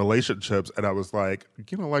current relationships. And I was like,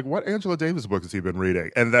 what Angela Davis book has he been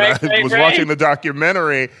reading? And then I was watching the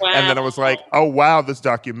documentary, and then I was like, oh, wow, this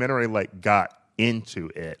documentary got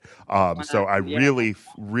into it. So I really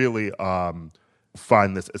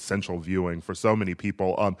find this essential viewing for so many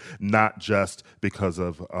people, not just because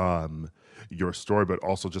of your story, but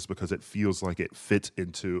also just because it feels like it fits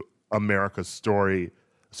into America's story,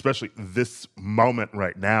 especially this moment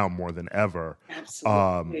right now more than ever.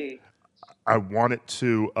 Absolutely. I wanted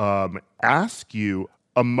to ask you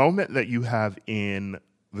a moment that you have in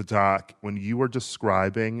the doc when you were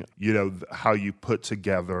describing, how you put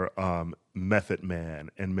together Method Man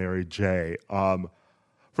and Mary J.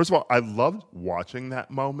 First of all, I loved watching that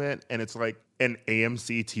moment, and it's like an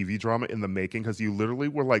AMC TV drama in the making because you literally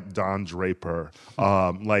were like Don Draper,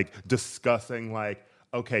 discussing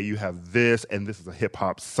okay, you have this, and this is a hip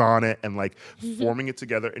hop sonnet, and forming it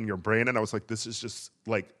together in your brain. And I was like, this is just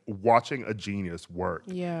watching a genius work,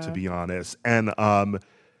 to be honest. And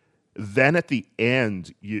then at the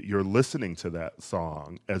end, you're listening to that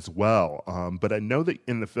song as well. But I know that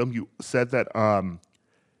in the film you said that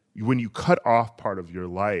when you cut off part of your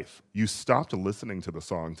life, you stopped listening to the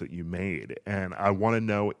songs that you made. And I want to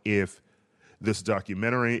know if this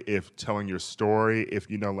documentary, if telling your story, if,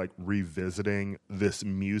 revisiting this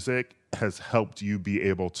music has helped you be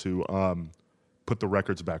able to put the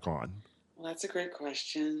records back on. Well, that's a great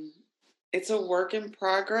question. It's a work in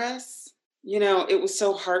progress. It was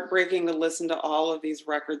so heartbreaking to listen to all of these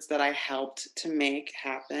records that I helped to make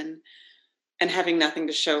happen and having nothing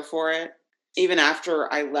to show for it. Even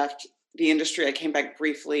after I left the industry, I came back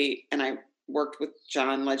briefly and I worked with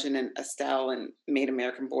John Legend and Estelle and made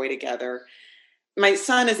American Boy together. My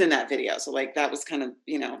son is in that video. So that was kind of,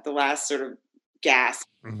 the last sort of gasp.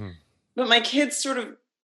 Mm-hmm. But my kids sort of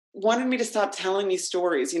wanted me to stop telling these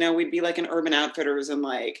stories. We'd be in Urban Outfitters and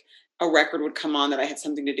a record would come on that I had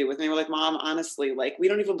something to do with. And they were like, Mom, honestly, we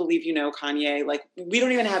don't even believe Kanye. We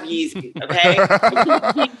don't even have Yeezy,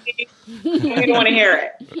 okay? We don't want to hear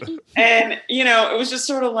it. And, it was just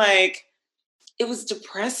sort of it was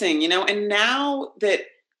depressing, And now that,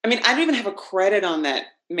 I don't even have a credit on that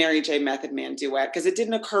Mary J. Method Man duet because it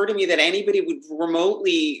didn't occur to me that anybody would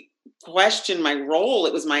remotely question my role.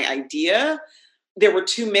 It was my idea. There were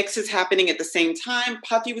two mixes happening at the same time.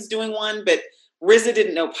 Puffy was doing one, but RZA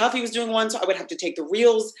didn't know Puffy was doing one, so I would have to take the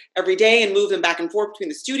reels every day and move them back and forth between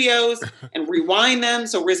the studios and rewind them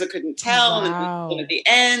so RZA couldn't tell. Wow. And then at the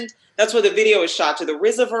end, that's where the video is shot to the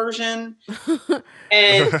RZA version.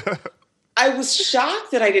 And I was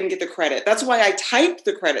shocked that I didn't get the credit. That's why I typed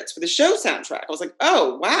the credits for the show soundtrack. I was like,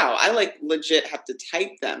 oh, wow, I legit have to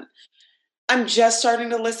type them. I'm just starting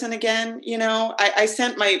to listen again. I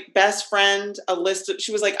sent my best friend a list.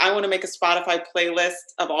 She was like, I want to make a Spotify playlist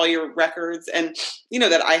of all your records. And,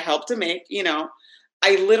 that I helped to make,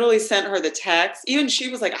 I literally sent her the text. Even she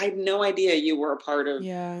was like, I had no idea you were a part of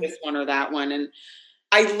this one or that one. And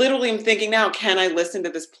I literally am thinking now, can I listen to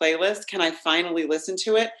this playlist? Can I finally listen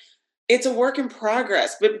to it? It's a work in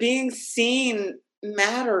progress, but being seen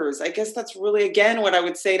matters. I guess that's really, again, what I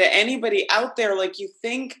would say to anybody out there. Like, you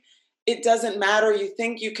think it doesn't matter. You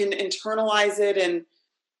think you can internalize it.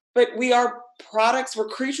 But we are products. We're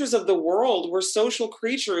creatures of the world. We're social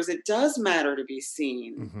creatures. It does matter to be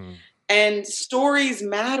seen. Mm-hmm. And stories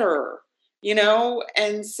matter,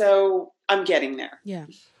 And so I'm getting there. Yeah.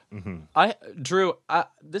 Mm-hmm. Drew,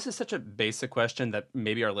 this is such a basic question that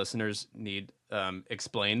maybe our listeners need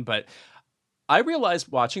explained, but I realized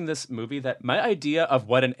watching this movie that my idea of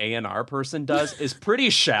what an A&R person does is pretty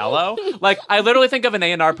shallow. Like, I literally think of an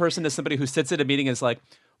A&R person as somebody who sits at a meeting and is like,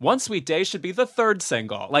 One Sweet Day should be the third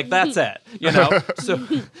single. Like, that's it,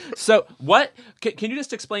 So what, can you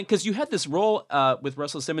just explain, because you had this role with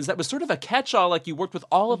Russell Simmons that was sort of a catch-all, like you worked with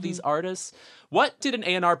all of these artists. What did an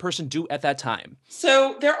A&R person do at that time?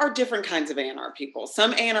 So there are different kinds of A&R people.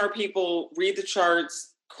 Some A&R people read the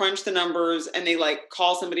charts, crunch the numbers, and they like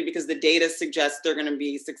call somebody because the data suggests they're going to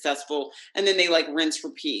be successful. And then they like rinse,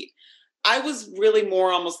 repeat. I was really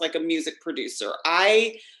more almost like a music producer.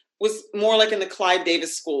 I was more like in the Clive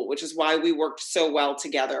Davis school, which is why we worked so well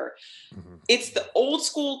together. Mm-hmm. It's the old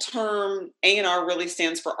school term. A&R really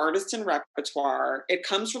stands for artist and repertoire. It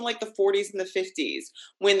comes from like the 40s and the 50s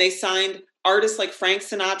when they signed artists like Frank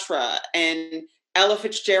Sinatra and Ella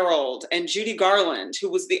Fitzgerald and Judy Garland, who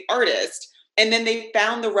was the artist. And then they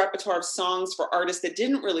found the repertoire of songs for artists that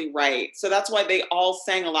didn't really write. So that's why they all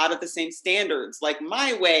sang a lot of the same standards, like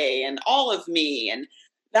My Way and All of Me and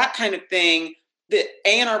that kind of thing. The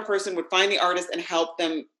A&R person would find the artist and help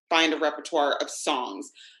them find a repertoire of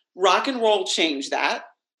songs. Rock and roll changed that.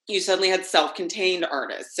 You suddenly had self-contained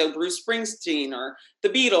artists. So Bruce Springsteen or the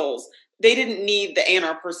Beatles, they didn't need the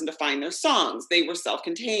A&R person to find their songs. They were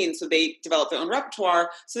self-contained, so they developed their own repertoire.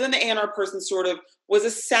 So then the A&R person sort of was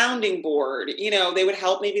a sounding board. They would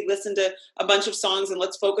help maybe listen to a bunch of songs and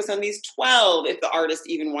let's focus on these 12 if the artist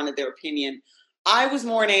even wanted their opinion. I was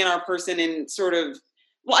more an A&R person in sort of,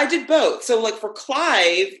 I did both. So like for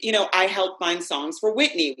Clive, I helped find songs for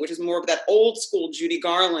Whitney, which is more of that old school Judy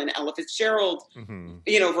Garland, Ella Fitzgerald,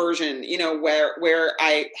 version, where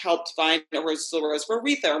I helped find a Rose Rose for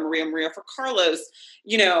Aretha or Maria for Carlos,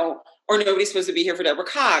 or Nobody's Supposed to Be Here for Deborah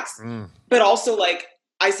Cox. But also like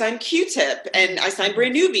I signed Q-Tip and I signed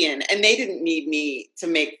Brand Nubian and they didn't need me to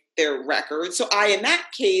make their record. So I, in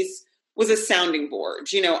that case, was a sounding board.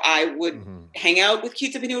 I would hang out with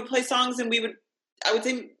Q-Tip and he would play songs and I would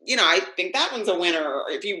say, I think that one's a winner.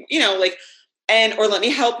 Or if you, or let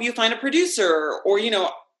me help you find a producer or,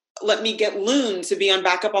 let me get Loon to be on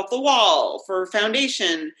Back Up Off the Wall for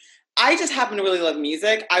Foundation. I just happen to really love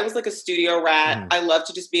music. I was like a studio rat. I love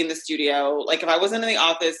to just be in the studio. Like if I wasn't in the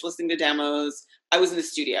office listening to demos, I was in the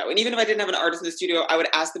studio. And even if I didn't have an artist in the studio, I would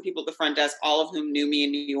ask the people at the front desk, all of whom knew me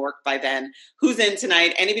in New York by then, who's in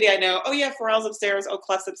tonight? Anybody I know? Oh yeah, Pharrell's upstairs. Oh,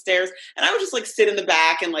 Clef's upstairs. And I would just like sit in the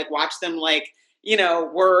back and like watch them like,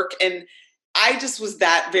 work. And I just was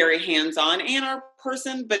that very hands-on A&R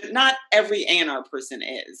person, but not every A&R person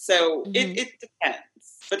is. So it depends.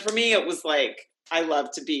 But for me, it was like, I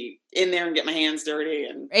love to be in there and get my hands dirty.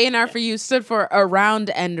 And A&R for you stood for around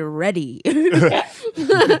and ready.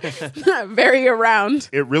 Very around.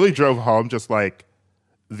 It really drove home just like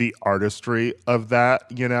the artistry of that,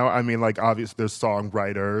 I mean, like obviously there's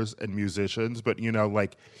songwriters and musicians, but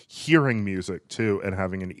like hearing music too and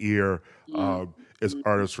having an ear is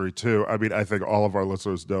artistry too. I mean, I think all of our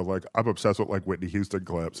listeners know, like I'm obsessed with like Whitney Houston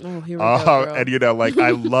clips. Oh, here we go, girl. And like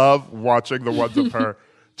I love watching the ones of her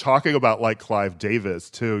talking about like Clive Davis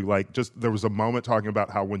too. Like just there was a moment talking about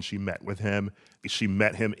how when she met with him, she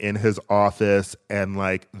met him in his office and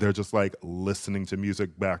like they're just like listening to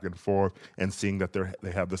music back and forth and seeing that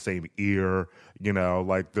they have the same ear,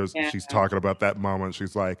 like she's talking about that moment.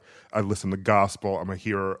 She's like, I listen to gospel, I'm a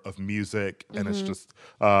hearer of music, and it's just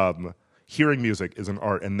hearing music is an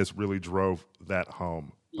art, and this really drove that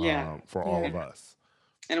home for all of us.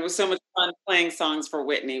 And it was so much fun playing songs for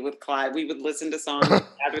Whitney with Clive. We would listen to songs and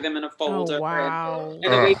gather them in a folder. Oh, wow.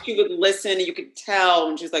 And the way she would listen, you could tell,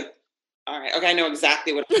 and she's like, all right, okay, I know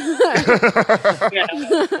exactly what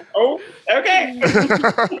Oh, okay.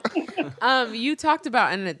 You talked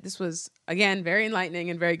about, and this was, again, very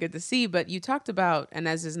enlightening and very good to see, but you talked about, and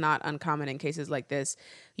as is not uncommon in cases like this,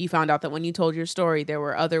 you found out that when you told your story, there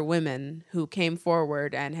were other women who came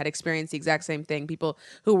forward and had experienced the exact same thing, people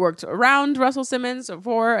who worked around Russell Simmons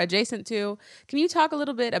or adjacent to. Can you talk a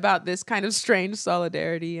little bit about this kind of strange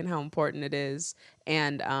solidarity and how important it is,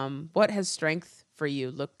 and what has strength for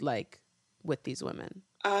you looked like with these women?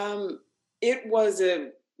 It was a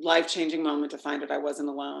life-changing moment to find that I wasn't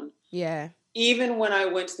alone. Yeah. Even when I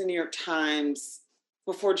went to the New York Times,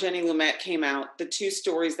 before Jenny Lumet came out, the two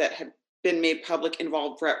stories that had been made public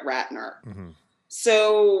involved Brett Ratner.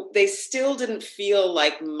 So they still didn't feel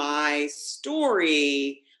like my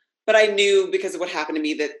story, but I knew because of what happened to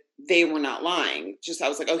me that they were not lying. Just I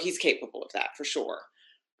was like, oh, he's capable of that for sure.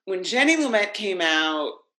 When Jenny Lumet came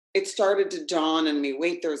out, it started to dawn on me,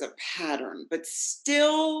 wait, there's a pattern. But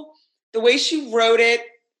still, the way she wrote it,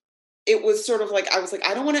 it was sort of like, I was like,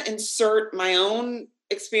 I don't want to insert my own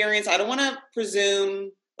experience. I don't want to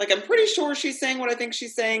presume, like, I'm pretty sure she's saying what I think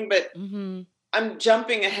she's saying, but I'm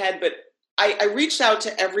jumping ahead. But I reached out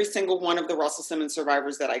to every single one of the Russell Simmons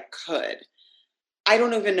survivors that I could. I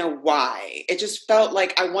don't even know why. It just felt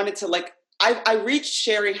like I wanted to, like, I reached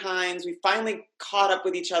Sherry Hines. We finally caught up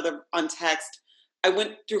with each other on text. I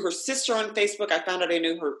went through her sister on Facebook. I found out I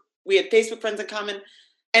knew her. We had Facebook friends in common.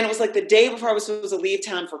 And it was like the day before I was supposed to leave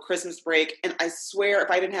town for Christmas break. And I swear if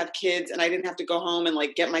I didn't have kids and I didn't have to go home and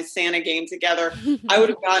like get my Santa game together, I would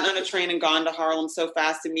have gotten on a train and gone to Harlem so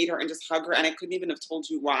fast to meet her and just hug her. And I couldn't even have told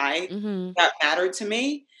you why that mattered to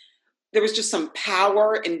me. There was just some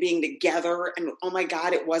power in being together. And oh my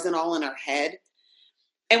God, it wasn't all in our head.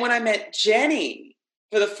 And when I met Jenny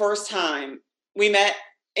for the first time, we met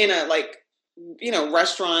in a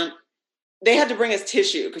restaurant. They had to bring us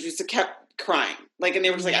tissue because we just kept crying. Like, and they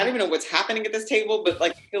were just like, I don't even know what's happening at this table, but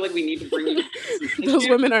like, I feel like we need to bring you some tissue. Those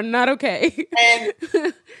women are not okay.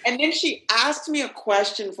 And then she asked me a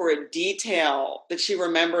question for a detail that she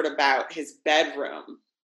remembered about his bedroom.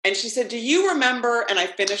 And she said, do you remember? And I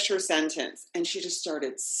finished her sentence and she just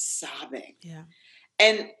started sobbing. Yeah.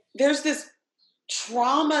 And there's this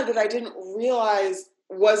trauma that I didn't realize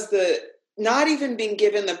was the not even being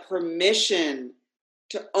given the permission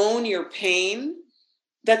to own your pain.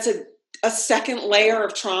 That's a second layer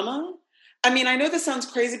of trauma. I mean, I know this sounds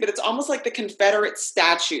crazy, but it's almost like the Confederate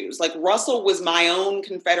statues. Like Russell was my own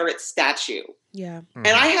Confederate statue. Yeah. And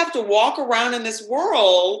I have to walk around in this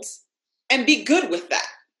world and be good with that.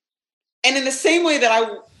 And in the same way that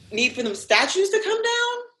I need for them statues to come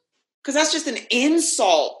down, because that's just an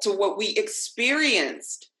insult to what we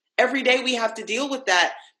experienced. Every day we have to deal with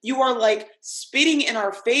that. You are like spitting in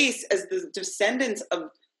our face as the descendants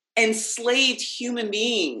of enslaved human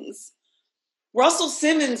beings. Russell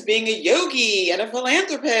Simmons being a yogi and a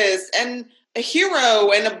philanthropist and a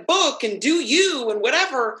hero and a book and do you and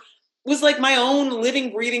whatever was like my own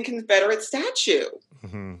living, breathing Confederate statue.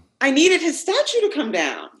 I needed his statue to come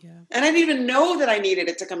down. Yeah. And I didn't even know that I needed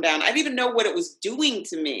it to come down. I didn't even know what it was doing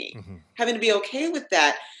to me, having to be okay with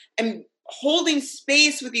that. And holding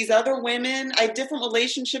space with these other women. I have different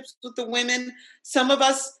relationships with the women. Some of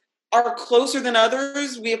us are closer than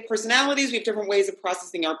others. We have personalities. We have different ways of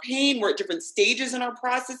processing our pain. We're at different stages in our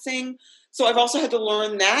processing. So I've also had to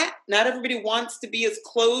learn that not everybody wants to be as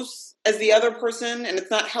close as the other person, and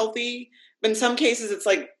it's not healthy. But in some cases, it's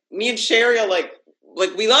like me and Sherry are like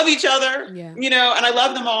we love each other, you know, and I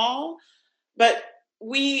love them all. But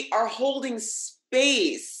we are holding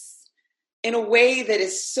space in a way that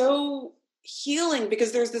is so healing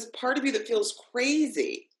because there's this part of you that feels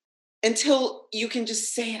crazy until you can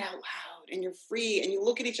just say it out loud and you're free and you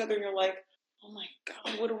look at each other and you're like, oh my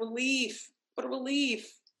God, what a relief. What a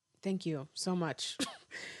relief. Thank you so much.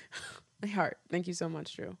 My heart. Thank you so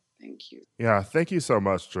much, Drew. Thank you. Yeah, thank you so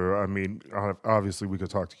much, Drew. I mean, obviously we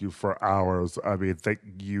could talk to you for hours. I mean, thank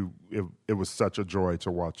you. It was such a joy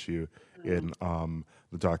to watch you in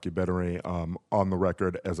the documentary. On the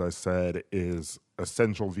Record, as I said, is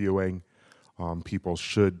essential viewing. People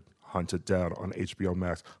should hunt it down on HBO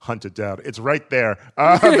Max. Hunt it down. It's right there.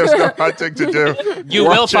 There's no hunting to do. You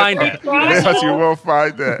will find it. Yes, you will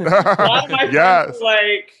find it. A lot of my friends were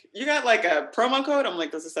like, you got like a promo code? I'm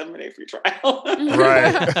like, there's a 7-day free trial.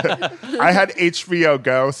 Right. I had HBO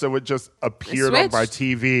Go, so it just appeared on my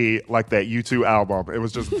TV like that U2 album. It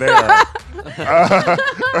was just there.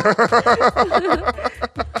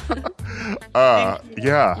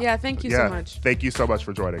 Yeah. Yeah, thank you so much. Thank you so much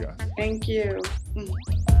for joining us. Thank you.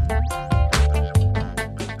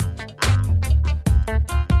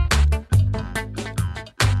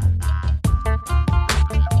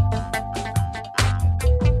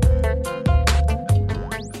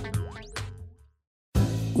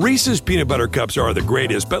 Reese's Peanut Butter Cups are the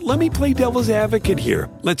greatest, but let me play devil's advocate here.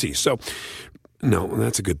 Let's see. So, no,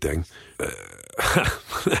 that's a good thing.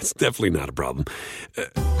 That's definitely not a problem.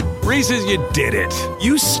 Reese's, you did it.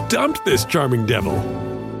 You stumped this charming devil.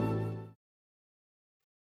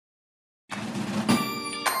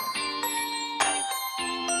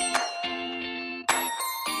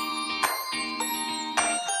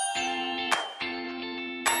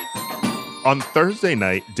 On Thursday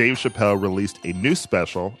night, Dave Chappelle released a new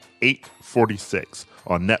special, 846,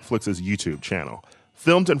 on Netflix's YouTube channel.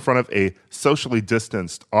 Filmed in front of a socially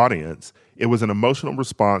distanced audience, it was an emotional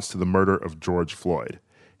response to the murder of George Floyd.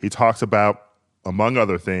 He talks about, among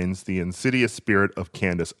other things, the insidious spirit of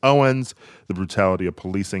Candace Owens, the brutality of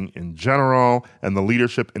policing in general, and the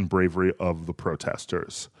leadership and bravery of the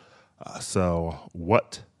protesters. So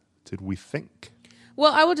what did we think?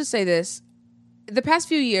 Well, I will just say this. The past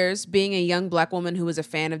few years, being a young Black woman who was a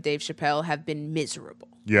fan of Dave Chappelle have been miserable.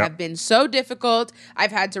 Yeah. Have been so difficult.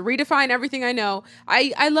 I've had to redefine everything I know.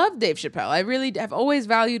 I love Dave Chappelle. I really have always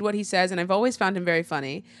valued what he says, and I've always found him very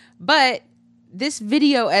funny. But this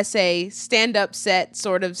video essay, stand-up set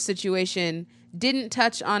sort of situation didn't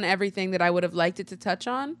touch on everything that I would have liked it to touch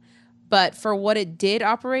on. But for what it did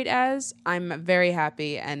operate as, I'm very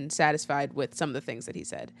happy and satisfied with some of the things that he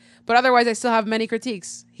said. But otherwise, I still have many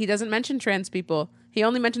critiques. He doesn't mention trans people. He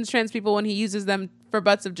only mentions trans people when he uses them for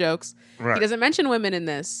butts of jokes. Right. He doesn't mention women in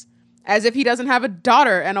this, as if he doesn't have a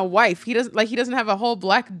daughter and a wife. He doesn't have a whole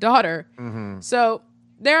Black daughter. Mm-hmm. So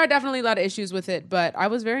there are definitely a lot of issues with it, but I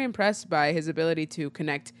was very impressed by his ability to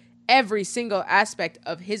connect every single aspect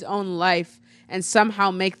of his own life and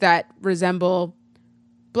somehow make that resemble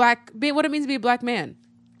what it means to be a Black man.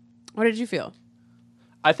 What did you feel?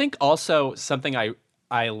 I think also something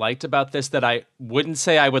I liked about this that I wouldn't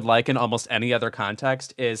say I would like in almost any other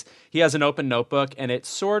context is he has an open notebook, and it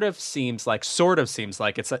sort of seems like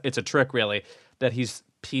it's a trick, really, that he's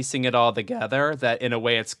piecing it all together, that in a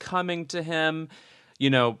way it's coming to him,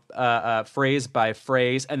 phrase by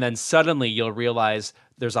phrase, and then suddenly you'll realize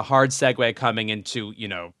there's a hard segue coming into,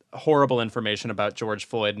 horrible information about George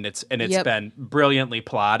Floyd, and it's been brilliantly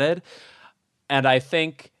plotted. And I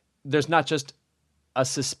think there's not just a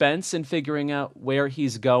suspense in figuring out where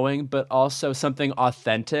he's going, but also something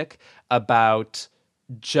authentic about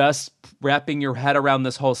just wrapping your head around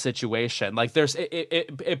this whole situation. Like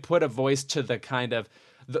it put a voice to the kind of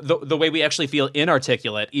the way we actually feel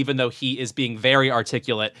inarticulate, even though he is being very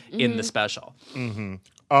articulate in the special.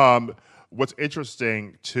 Mm-hmm. What's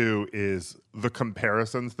interesting, too, is the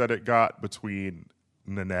comparisons that it got between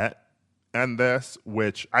Nanette and this,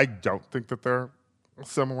 which I don't think that they're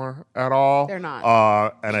similar at all. They're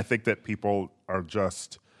not. And I think that people are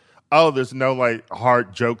just, there's no,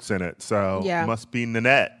 hard jokes in it, so must be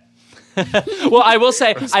Nanette. Well, I will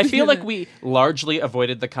say, I feel like we largely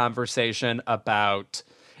avoided the conversation about,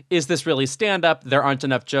 is this really stand-up? There aren't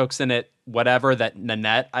enough jokes in it. Whatever that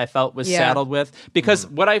Nanette I felt was saddled with, because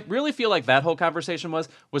what I really feel like that whole conversation was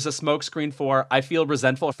a smokescreen for, I feel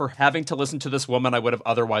resentful for having to listen to this woman I would have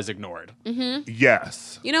otherwise ignored. Mm-hmm.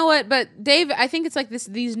 Yes. You know what? But Dave, I think it's like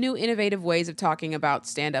these new innovative ways of talking about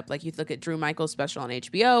stand-up. Like you look at Drew Michaels' special on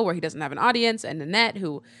HBO where he doesn't have an audience, and Nanette,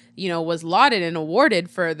 who, was lauded and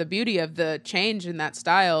awarded for the beauty of the change in that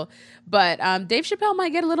style. But Dave Chappelle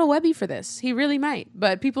might get a little webby for this. He really might.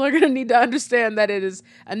 But people are going to need to understand that it is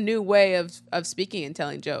a new way of speaking and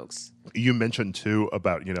telling jokes. You mentioned too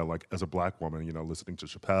about, as a Black woman, listening to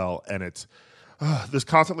Chappelle, and it's there's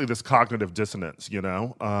constantly this cognitive dissonance,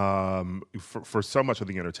 for so much of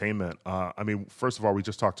the entertainment. First of all, we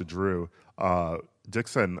just talked to Drew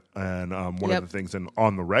Dixon, and one of the things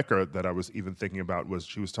on the record that I was even thinking about was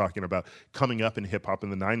she was talking about coming up in hip hop in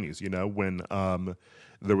the 90s, when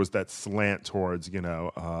there was that slant towards,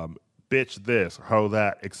 bitch this, ho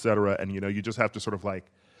that, etc. And, you just have to sort of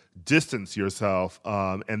distance yourself,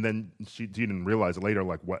 and then you didn't realize later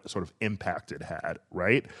what sort of impact it had,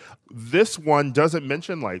 right? This one doesn't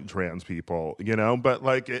mention trans people, but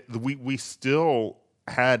we still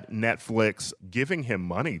had Netflix giving him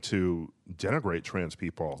money to denigrate trans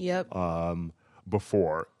people.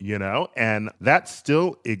 Before, and that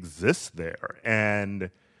still exists there,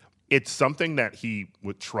 and it's something that he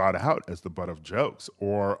would trot out as the butt of jokes,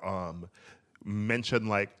 or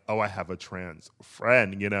mention I have a trans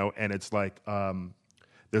friend, and it's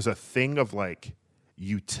there's a thing of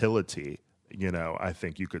utility, I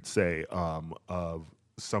think you could say, of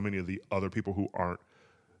so many of the other people who aren't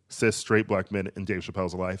cis straight Black men in Dave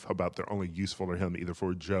Chappelle's life, about they're only useful to him either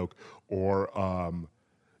for a joke or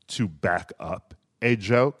to back up a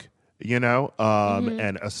joke,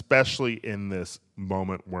 and especially in this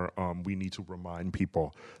moment where we need to remind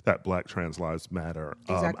people that Black trans lives matter.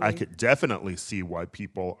 Exactly. I could definitely see why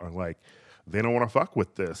people are they don't want to fuck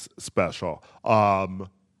with this special.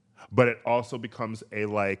 But it also becomes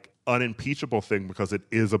a unimpeachable thing because it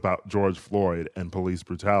is about George Floyd and police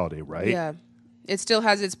brutality, right? Yeah. It still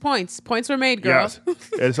has its points. Points were made, girl. Yes.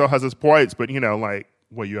 It still has its points, but you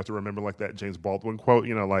have to remember that James Baldwin quote,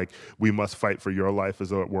 we must fight for your life as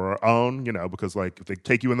though it were our own, because if they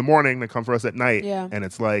take you in the morning, they come for us at night. Yeah. And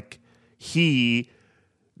it's he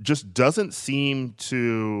just doesn't seem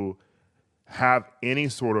to have any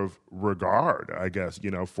sort of regard, I guess,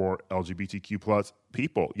 for LGBTQ plus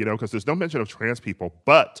people, because there's no mention of trans people,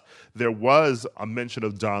 but there was a mention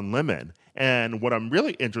of Don Lemon. And what I'm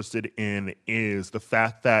really interested in is the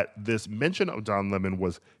fact that this mention of Don Lemon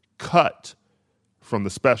was cut from the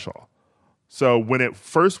special. So when it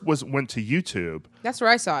first went to YouTube, that's where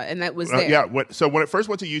I saw it, and that was there. So when it first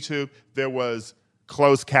went to YouTube, there was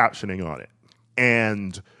closed captioning on it,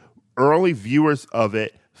 and early viewers of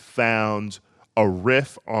it found a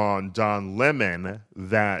riff on Don Lemon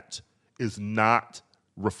that is not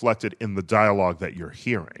reflected in the dialogue that you're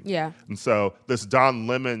hearing. Yeah. And so this Don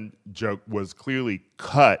Lemon joke was clearly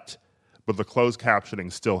cut, but the closed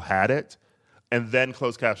captioning still had it. And then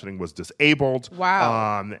closed captioning was disabled.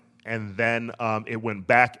 Wow. And then it went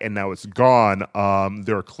back, and now it's gone.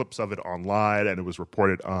 There are clips of it online, and it was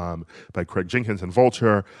reported by Craig Jenkins and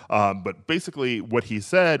Vulture. But basically what he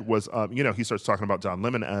said was, he starts talking about Don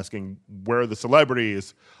Lemon, asking, where are the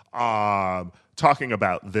celebrities talking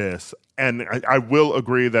about this? And I will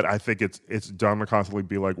agree that I think it's dumb to constantly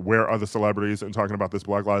be like, where are the celebrities, and talking about this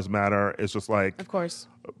Black Lives Matter. It's just like, of course,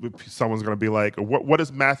 someone's going to be like, what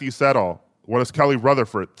does Matthew Settle? What does Kelly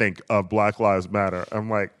Rutherford think of Black Lives Matter? I'm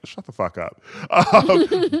like, shut the fuck up.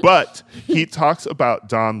 But he talks about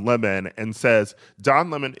Don Lemon and says, Don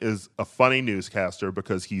Lemon is a funny newscaster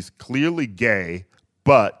because he's clearly gay,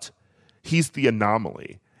 but he's the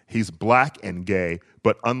anomaly. He's black and gay,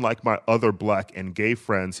 but unlike my other black and gay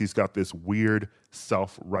friends, he's got this weird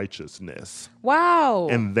self-righteousness. Wow.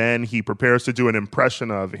 And then he prepares to do an impression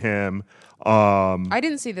of him. I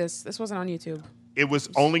didn't see this. This wasn't on YouTube. It was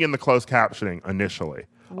only in the closed captioning initially.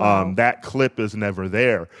 Wow. That clip is never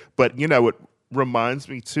there. But, it reminds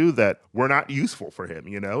me, too, that we're not useful for him,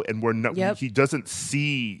 and we're not, he doesn't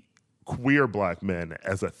see queer black men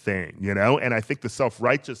as a thing, And I think the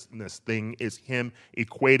self-righteousness thing is him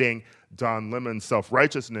equating Don Lemon's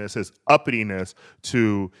self-righteousness, his uppityness,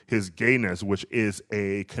 to his gayness, which is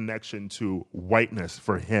a connection to whiteness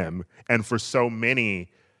for him. And for so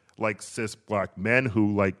many cis black men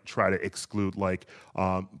who try to exclude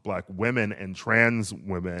black women and trans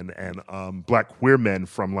women and black queer men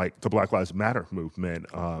from the Black Lives Matter movement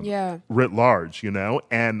writ large,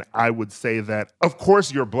 And I would say that, of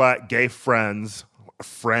course, your black gay friends,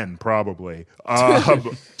 probably,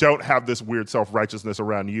 don't have this weird self-righteousness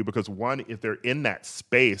around you because, one, if they're in that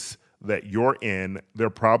space that you're in,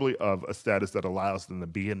 they're probably of a status that allows them to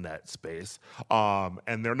be in that space,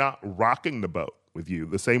 and they're not rocking the boat with you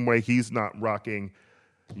the same way he's not rocking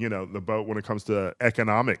the boat when it comes to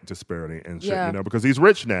economic disparity and shit, because he's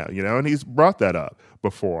rich now, and he's brought that up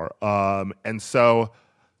before, and so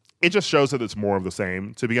it just shows that it's more of the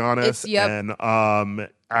same, to be honest. And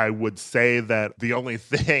I would say that the only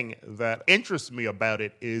thing that interests me about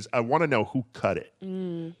it is I want to know who cut it,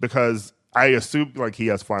 because I assume he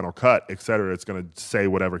has Final Cut, et cetera. It's going to say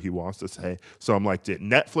whatever he wants to say. So I'm like, did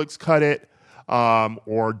Netflix cut it?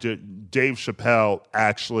 Or did Dave Chappelle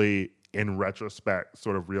actually, in retrospect,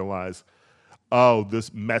 sort of realize, oh,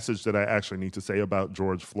 this message that I actually need to say about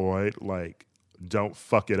George Floyd, don't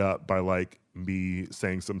fuck it up by me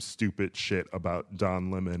saying some stupid shit about Don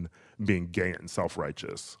Lemon being gay and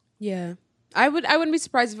self-righteous. Yeah. I wouldn't be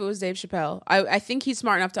surprised if it was Dave Chappelle. I think he's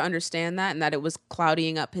smart enough to understand that and that it was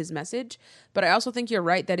clouding up his message. But I also think you're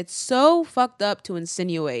right that it's so fucked up to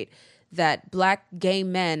insinuate that black gay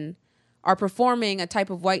men are performing a type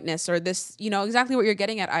of whiteness or this, exactly what you're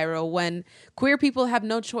getting at, Iro, when queer people have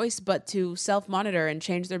no choice but to self-monitor and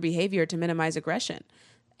change their behavior to minimize aggression.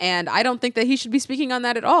 And I don't think that he should be speaking on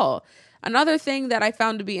that at all. Another thing that I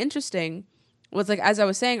found to be interesting was, as I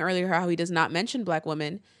was saying earlier, how he does not mention black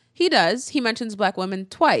women. He does. He mentions black women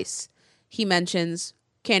twice. He mentions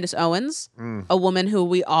Candace Owens, a woman who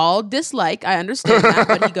we all dislike. I understand that,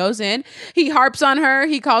 but he goes in. He harps on her.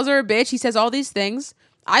 He calls her a bitch. He says all these things.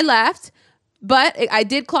 I laughed, but I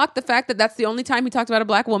did clock the fact that that's the only time he talked about a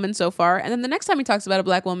black woman so far. And then the next time he talks about a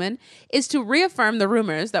black woman is to reaffirm the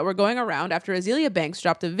rumors that were going around after Azealia Banks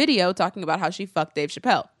dropped a video talking about how she fucked Dave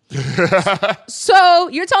Chappelle. So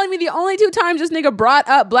you're telling me the only two times this nigga brought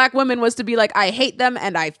up black women was to be like, I hate them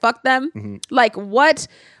and I fuck them? Mm-hmm. What?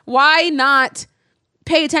 Why not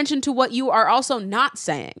pay attention to what you are also not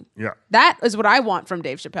saying? Yeah. That is what I want from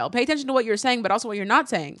Dave Chappelle. Pay attention to what you're saying, but also what you're not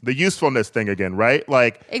saying. The usefulness thing again, right?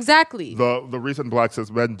 Exactly. The reason black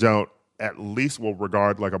cis men don't at least will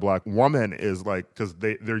regard a black woman is because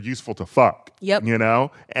they're useful to fuck. Yep.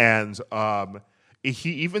 And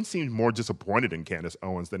he even seemed more disappointed in Candace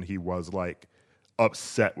Owens than he was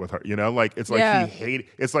upset with her, you know? Like, it's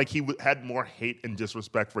like he had more hate and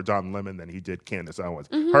disrespect for Don Lemon than he did Candace Owens.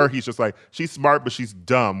 Her, he's just like, she's smart, but she's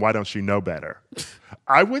dumb. Why don't she know better?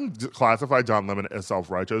 I wouldn't classify Don Lemon as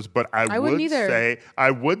self-righteous, but I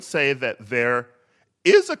would say that there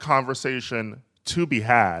is a conversation to be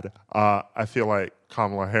had. I feel like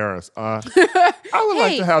Kamala Harris. I would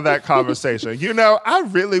like to have that conversation. You know, I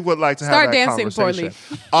really would like to have that conversation.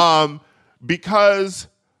 Because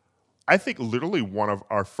I think literally one of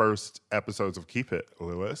our first episodes of Keep It,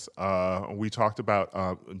 Lewis, we talked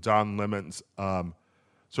about Don Lemon's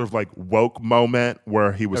sort of like woke moment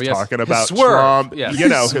where he was talking about Trump. Yes. You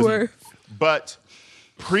know, but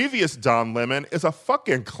previous Don Lemon is a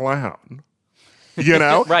fucking clown. You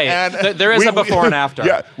know? Right. And there is a before and after.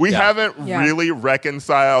 Yeah. We haven't really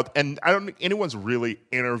reconciled, and I don't think anyone's really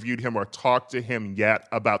interviewed him or talked to him yet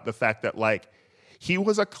about the fact that, like, he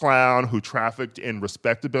was a clown who trafficked in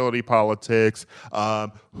respectability politics,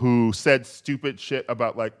 who said stupid shit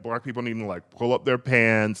about, like, black people needing to, like, pull up their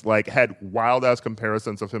pants, like, had wild-ass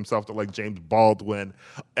comparisons of himself to, like, James Baldwin,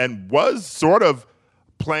 and was sort of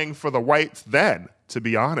playing for the whites then, to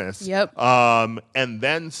be honest. Yep. And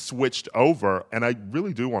then switched over, and I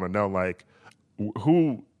really do want to know, like,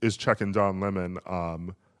 who is checking Don Lemon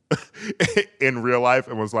in real life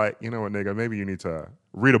and was like, you know what, nigga, maybe you need to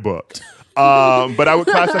read a book. But I would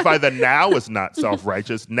classify that now as not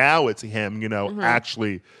self-righteous. Now it's him, you know,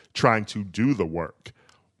 actually trying to do the work.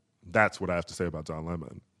 That's what I have to say about Don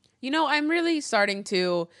Lemon. You know, I'm really starting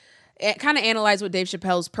to kind of analyze what Dave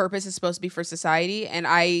Chappelle's purpose is supposed to be for society, and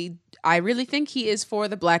I really think he is for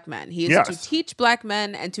the black men. He is to teach black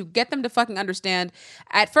men and to get them to fucking understand.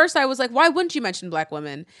 At first, I was like, why wouldn't you mention black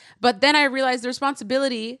women? But then I realized the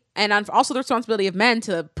responsibility, and also the responsibility of men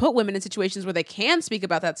to put women in situations where they can speak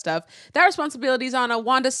about that stuff. That responsibility is on a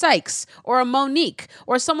Wanda Sykes or a Monique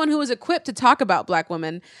or someone who is equipped to talk about black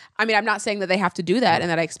women. I mean, I'm not saying that they have to do that and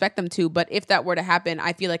that I expect them to, but if that were to happen,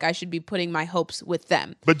 I feel like I should be putting my hopes with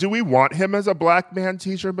them. But do we want him as a black man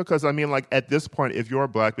teacher? Because, I mean, like, at this point, if you're a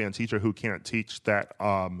black man teacher who can't teach that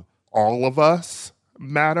all of us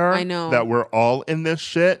matter, I know, that we're all in this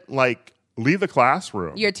shit, like, leave the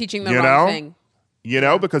classroom. You're teaching the wrong thing. You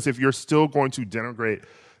know, because if you're still going to denigrate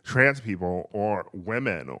trans people or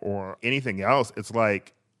women or anything else, it's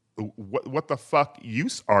like, what the fuck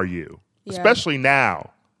use are you? Yeah. Especially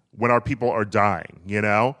now when our people are dying, you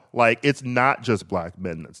know? Like, it's not just black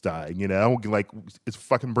men that's dying, you know? Like, it's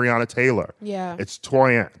fucking Breonna Taylor. Yeah. It's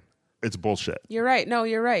Toyin. It's bullshit. You're right. No,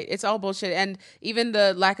 you're right. It's all bullshit. And even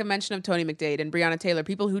the lack of mention of Tony McDade and Breonna Taylor,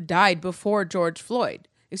 people who died before George Floyd.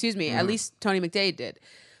 Excuse me, at least Tony McDade did.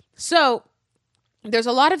 So there's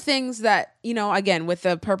a lot of things that, you know, again, with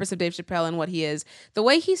the purpose of Dave Chappelle and what he is, the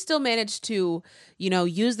way he still managed to, you know,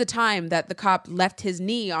 use the time that the cop left his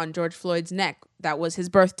knee on George Floyd's neck, that was his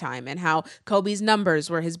birth time, and how Kobe's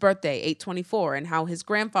numbers were his birthday, 8/24, and how his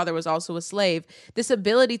grandfather was also a slave. This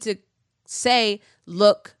ability to say,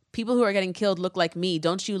 look, people who are getting killed look like me.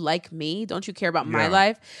 Don't you like me? Don't you care about my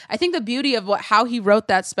life? I think the beauty of how he wrote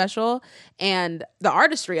that special and the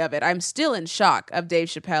artistry of it, I'm still in shock of Dave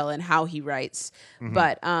Chappelle and how he writes.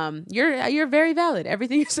 But you're very valid.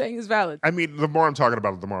 Everything you're saying is valid. I mean, the more I'm talking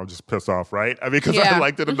about it, the more I'm just pissed off, right? I mean, because I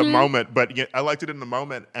liked it in the moment, but I liked it in the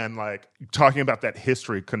moment, and, like, talking about that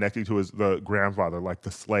history connecting to the grandfather, like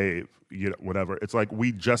the slave, you know, whatever. It's like,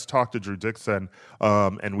 we just talked to Drew Dixon,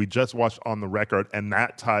 and we just watched On the Record, and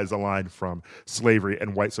that ties a line from slavery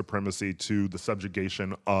and white supremacy to the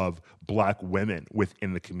subjugation of black women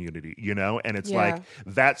within the community, you know? And it's like,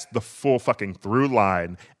 that's the full fucking through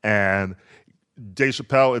line. And Dave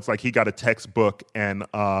Chappelle, it's like he got a textbook and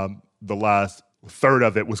the last third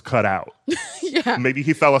of it was cut out. Maybe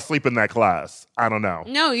he fell asleep in that class. I don't know.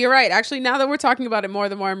 No, you're right. Actually, now that we're talking about it more,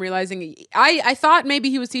 the more I'm realizing I thought maybe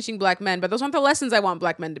he was teaching black men, but those aren't the lessons I want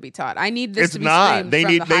black men to be taught. I need this to be streamed They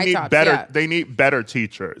from need the high tops. better. They need better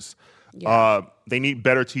teachers. They need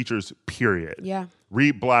better teachers, period. Yeah.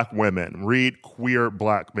 Read black women. Read queer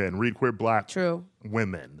black men. Read queer black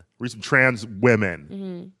women. Read some trans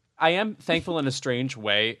women. I am thankful in a strange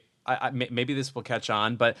way. Maybe this will catch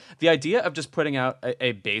on, but the idea of just putting out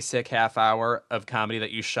a basic half hour of comedy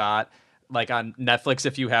that you shot, like on Netflix,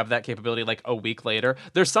 if you have that capability, like a week later,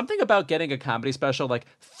 there's something about getting a comedy special like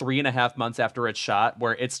 3.5 months after it's shot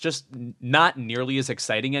where it's just not nearly as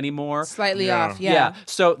exciting anymore. Slightly off, yeah.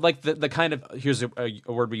 So like the kind of, here's a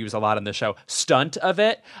word we use a lot on the show, stunt of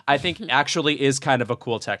it, I think actually is kind of a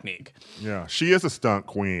cool technique. Yeah, she is a stunt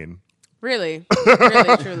queen. Really,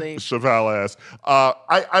 truly. Chappelle-esque.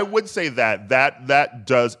 I would say that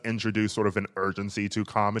does introduce sort of an urgency to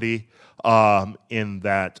comedy, in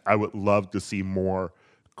that I would love to see more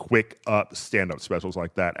quick up stand-up specials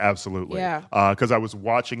like that. Absolutely. Yeah. Because I was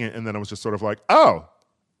watching it and then I was just sort of like, oh,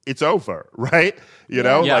 it's over, right? You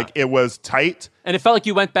know, Yeah. like it was tight. And it felt like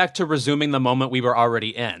you went back to resuming the moment we were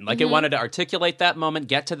already in. Like it wanted to articulate that moment,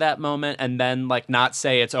 get to that moment, and then like not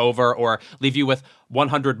say it's over or leave you with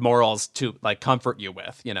 100 morals to like comfort you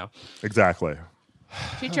with, you know? Exactly.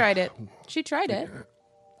 She tried it. She tried it.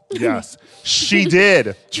 Yes, she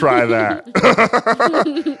did try that.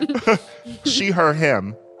 She, her,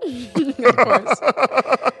 him. Of course.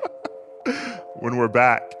 When we're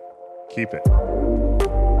back, keep it.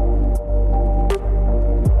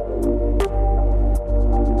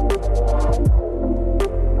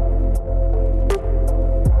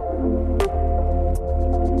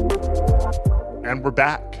 And we're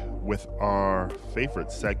back with our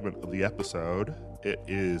favorite segment of the episode. It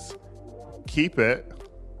is Keep It.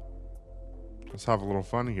 Let's have a little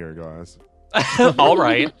fun here, guys. All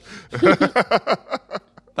right.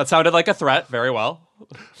 That sounded like a threat. Very well.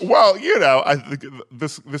 Well, you know, I think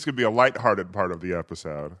this could be a lighthearted part of the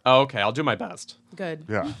episode. Oh, okay, I'll do my best. Good.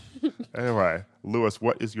 Yeah. Anyway, Lewis,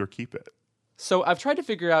 what is your Keep It? So I've tried to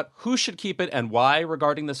figure out who should keep it and why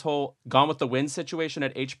regarding this whole Gone with the Wind situation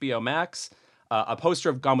at HBO Max. A poster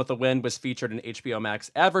of Gone with the Wind was featured in HBO Max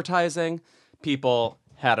advertising. People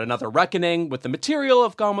had another reckoning with the material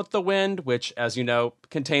of Gone with the Wind, which, as you know,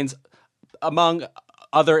 contains, among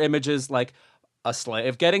other images, like a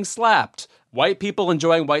slave getting slapped, white people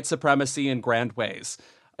enjoying white supremacy in grand ways,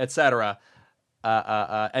 etc.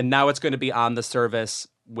 And now it's going to be on the service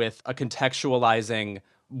with a contextualizing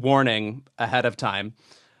warning ahead of time.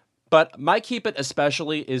 But my keep it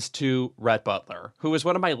especially is to Rhett Butler, who is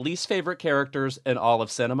one of my least favorite characters in all of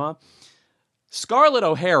cinema. Scarlett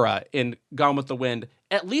O'Hara in Gone with the Wind,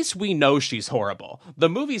 at least we know she's horrible. The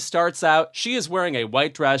movie starts out, she is wearing a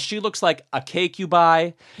white dress, she looks like a cake you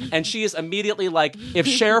buy, and she is immediately like, if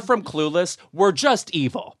Cher from Clueless were just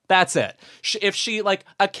evil, that's it. If she like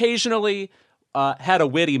occasionally had a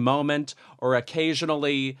witty moment or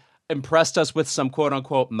occasionally impressed us with some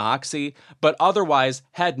quote-unquote moxie, but otherwise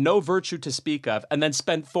had no virtue to speak of, and then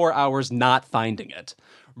spent 4 hours not finding it.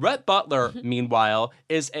 Rhett Butler, meanwhile,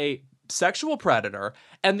 is a sexual predator,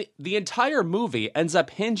 and the entire movie ends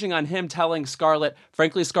up hinging on him telling Scarlett,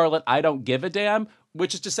 frankly, Scarlett, I don't give a damn,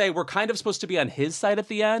 which is to say we're kind of supposed to be on his side at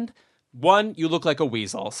the end. One, you look like a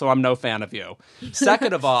weasel, so I'm no fan of you.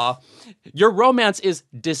 Second of all, your romance is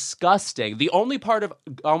disgusting. The only part of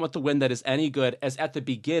Gone with the Wind that is any good is at the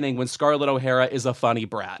beginning when Scarlett O'Hara is a funny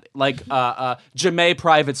brat. Like Ja'mie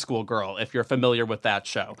Private School Girl, if you're familiar with that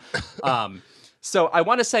show. So I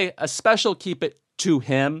want to say a special keep it to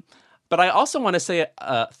him. But I also want to say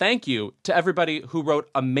thank you to everybody who wrote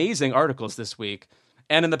amazing articles this week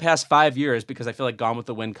and in the past 5 years, because I feel like Gone with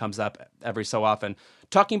the Wind comes up every so often,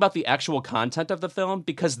 talking about the actual content of the film.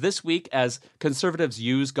 Because this week, as conservatives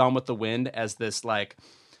use Gone with the Wind as this like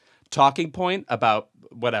talking point about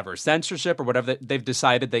whatever, censorship or whatever they've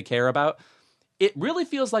decided they care about, it really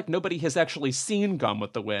feels like nobody has actually seen Gone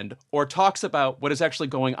with the Wind or talks about what is actually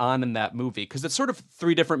going on in that movie. Because it's sort of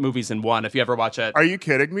 3 different movies in one, if you ever watch it. Are you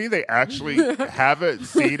kidding me? They actually haven't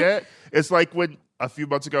seen it? It's like when a few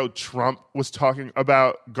months ago Trump was talking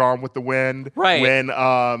about Gone with the Wind. Right. When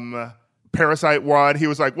Parasite won, he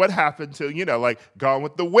was like, what happened to, you know, like Gone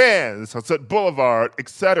with the Wind, Sunset Boulevard,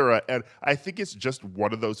 etc. And I think it's just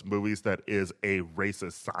one of those movies that is a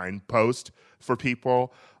racist signpost for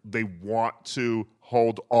people. They want to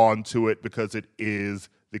hold on to it because it is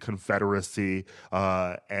the Confederacy,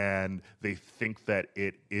 and they think that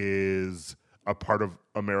it is a part of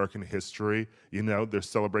American history. You know, they're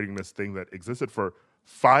celebrating this thing that existed for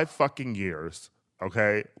 5 fucking years,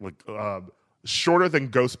 okay? Like, shorter than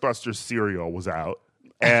Ghostbusters cereal was out.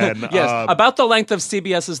 And yes, about the length of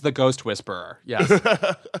CBS's The Ghost Whisperer. Yes.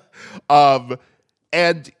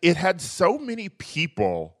 And it had so many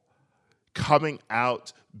people coming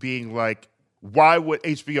out being like, why would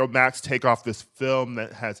HBO Max take off this film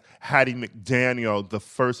that has Hattie McDaniel, the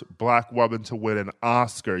first black woman to win an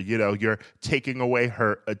Oscar? You know, you're taking away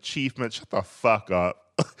her achievement. Shut the fuck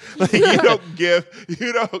up. Like, you don't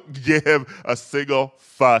give a single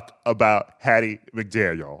fuck about Hattie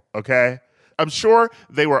McDaniel, okay? I'm sure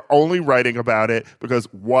they were only writing about it because,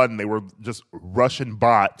 1, they were just Russian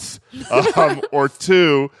bots, or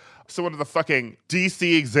 2, someone of the fucking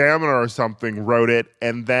DC Examiner or something wrote it,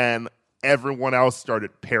 and then everyone else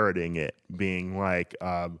started parroting it, being like,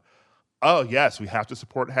 oh, yes, we have to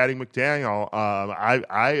support Hattie McDaniel.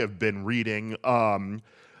 I have been reading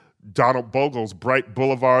Donald Bogle's Bright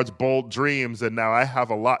Boulevards, Bold Dreams, and now I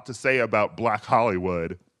have a lot to say about Black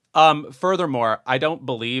Hollywood. Furthermore, I don't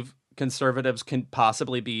believe conservatives can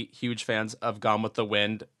possibly be huge fans of Gone with the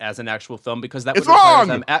Wind as an actual film because that would It's require wrong!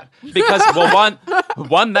 them because well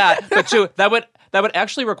one that, but two that would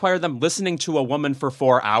actually require them listening to a woman for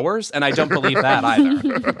 4 hours, and I don't believe that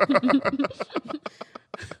either.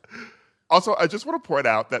 Also, I just want to point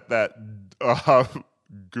out that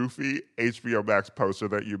goofy HBO Max poster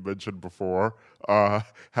that you mentioned before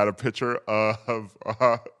had a picture of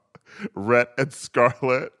Rhett and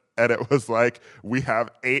Scarlett, and it was like, we have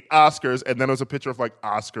 8 Oscars, and then it was a picture of like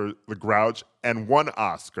Oscar the Grouch and 1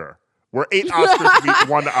 Oscar. Where 8 Oscars to be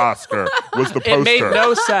 1 Oscar was the poster. It made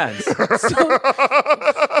no sense.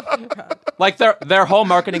 Like their whole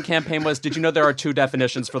marketing campaign was, did you know there are 2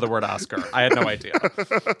 definitions for the word Oscar? I had no idea.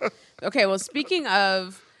 Okay, well, speaking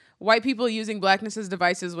of white people using blackness as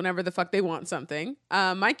devices whenever the fuck they want something,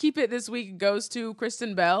 my Keep It this week goes to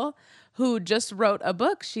Kristen Bell, who just wrote a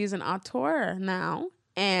book. She's an auteur now.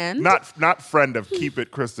 And not friend of Keep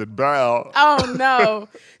It, Kristen Bell. Oh no!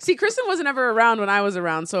 See, Kristen wasn't ever around when I was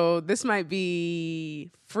around, so this might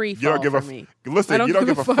be free fall for me. Listen, you don't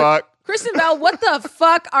give a fuck. Kristen Bell, what the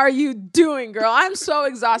fuck are you doing, girl? I'm so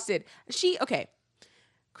exhausted.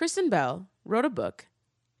 Kristen Bell wrote a book.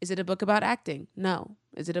 Is it a book about acting? No.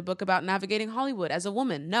 Is it a book about navigating Hollywood as a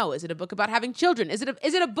woman? No. Is it a book about having children? Is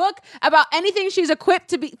it a book about anything she's equipped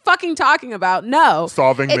to be fucking talking about? No.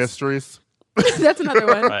 Solving mysteries. That's another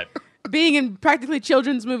one. Right. Being in practically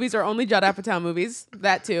children's movies or only Judd Apatow movies.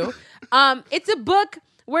 That too. It's a book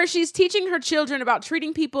where she's teaching her children about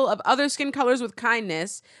treating people of other skin colors with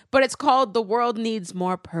kindness, but it's called The World Needs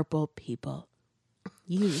More Purple People.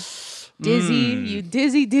 You dizzy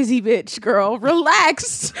bitch, girl.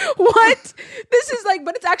 Relax. What? This is like,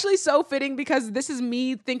 but it's actually so fitting because this is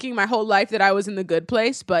me thinking my whole life that I was in the good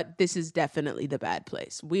place, but this is definitely the bad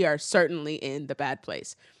place. We are certainly in the bad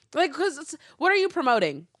place. Like, because what are you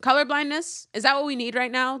promoting? Colorblindness? Is that what we need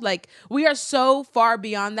right now? Like, we are so far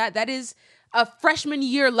beyond that. That is a freshman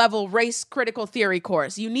year level race critical theory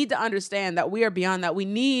course. You need to understand that we are beyond that. We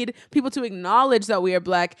need people to acknowledge that we are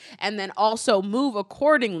black and then also move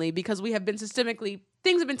accordingly because we have been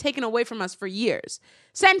things have been taken away from us for years,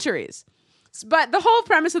 centuries. But the whole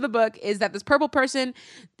premise of the book is that this purple person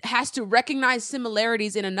has to recognize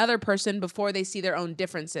similarities in another person before they see their own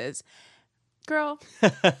differences. Girl,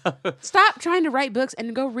 stop trying to write books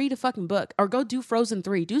and go read a fucking book or go do Frozen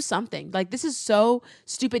 3. Do something. Like, this is so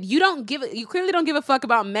stupid. You clearly don't give a fuck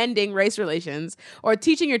about mending race relations or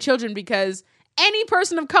teaching your children because any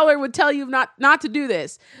person of color would tell you not to do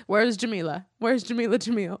this. Where's Jamila? Where's Jamila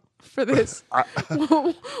Jamil for this?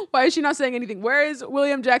 Why is she not saying anything? Where is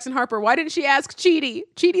William Jackson Harper? Why didn't she ask Chidi?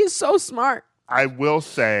 Chidi is so smart. I will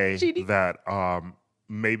say that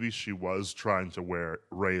maybe she was trying to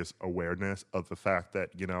raise awareness of the fact that,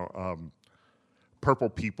 purple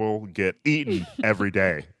people get eaten every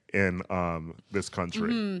day in this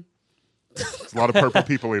country. Mm-hmm. There's a lot of purple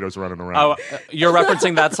people eaters running around. Oh, you're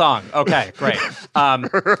referencing that song. Okay, great.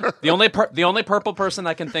 The only purple person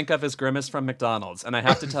I can think of is Grimace from McDonald's. And I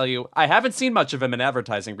have to tell you, I haven't seen much of him in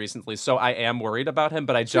advertising recently, so I am worried about him,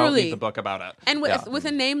 but I don't read the book about it. And with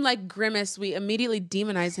a name like Grimace, we immediately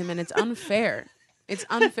demonize him, and it's unfair. It's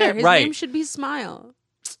unfair. His name should be Smile.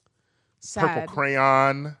 Sad. Purple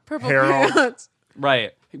Crayon. Purple Harold. crayons.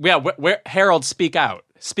 Right. Yeah, Harold, speak out.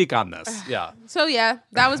 Speak on this. Yeah. So yeah,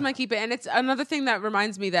 that was my Keep It. And it's another thing that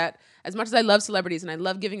reminds me that as much as I love celebrities and I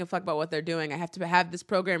love giving a fuck about what they're doing, I have to have this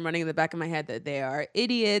program running in the back of my head that they are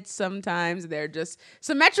idiots sometimes. They're just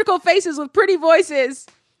symmetrical faces with pretty voices.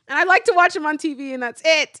 And I like to watch them on TV and that's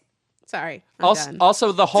it. Sorry. I'm done.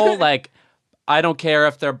 Also, the whole I don't care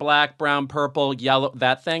if they're black, brown, purple, yellow,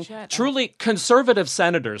 that thing. Truly, conservative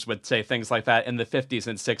senators would say things like that in the 50s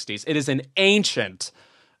and 60s. It is an ancient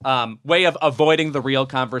way of avoiding the real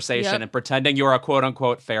conversation and pretending you're a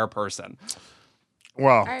quote-unquote fair person.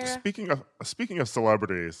 Well, speaking of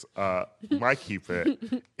celebrities, my Keep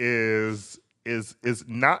It is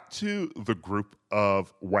not to the group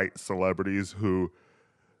of white celebrities who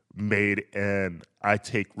made an I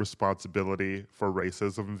take responsibility for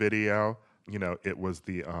racism video. It was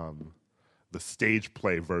the stage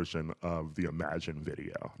play version of the Imagine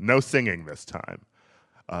video. No singing this time.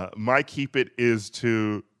 My Keep It is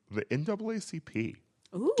to the NAACP.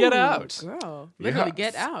 Ooh, get out. Girl. Literally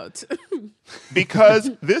get out.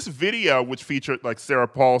 Because this video, which featured, like Sarah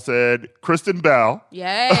Paulson, Kristen Bell,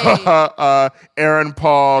 yay, Aaron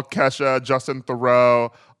Paul, Kesha, Justin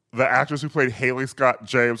Theroux, the actress who played Haley Scott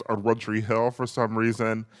James on One Tree Hill for some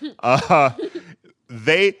reason,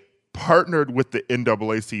 partnered with the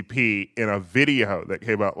NAACP in a video that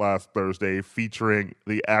came out last Thursday featuring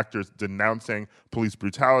the actors denouncing police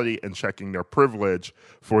brutality and checking their privilege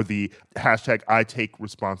for the hashtag I Take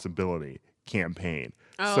Responsibility campaign.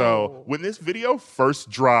 Oh. So when this video first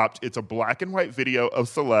dropped, it's a black and white video of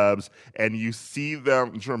celebs, and you see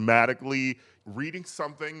them dramatically reading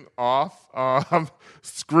something off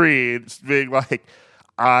screen, being like,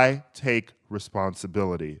 I take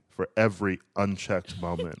responsibility for every unchecked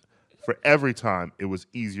moment, for every time it was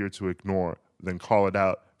easier to ignore than call it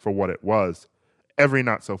out for what it was. Every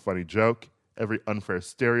not-so-funny joke, every unfair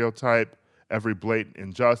stereotype, every blatant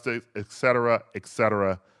injustice, etc.,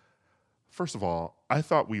 etc. First of all, I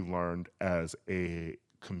thought we learned as a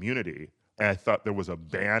community, and I thought there was a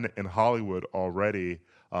ban in Hollywood already.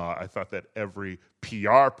 I thought that every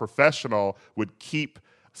PR professional would keep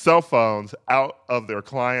cell phones out of their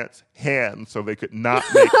clients' hands so they could not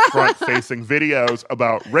make front-facing videos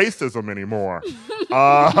about racism anymore,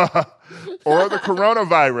 or the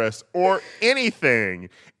coronavirus, or anything.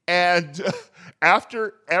 And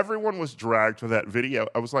after everyone was dragged to that video,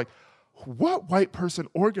 I was like, what white person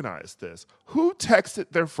organized this? Who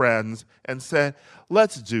texted their friends and said,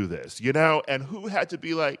 let's do this, you know? And who had to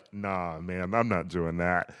be like, nah, man, I'm not doing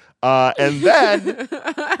that. And then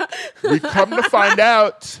we come to find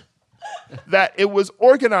out that it was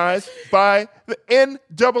organized by the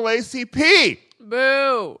NAACP.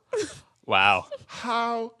 Boo. Wow.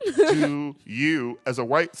 How do you, as a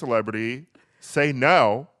white celebrity, say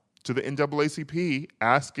no to the NAACP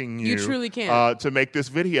asking you truly can't. To make this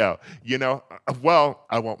video? You know, well,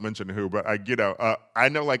 I won't mention who, but I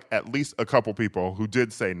know like at least a couple people who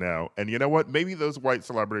did say no. And you know what? Maybe those white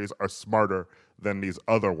celebrities are smarter than these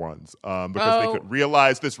other ones because they could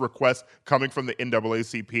realize this request coming from the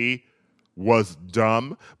NAACP was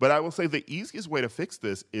dumb. But I will say the easiest way to fix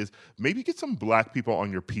this is maybe get some black people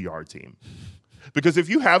on your PR team. Because if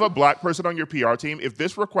you have a black person on your PR team, if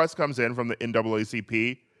this request comes in from the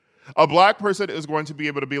NAACP, a black person is going to be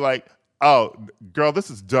able to be like, oh, girl,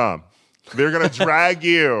 this is dumb. They're going to drag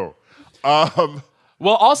you. Well,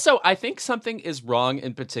 also, I think something is wrong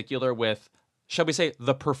in particular with, shall we say,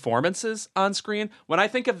 the performances on screen. When I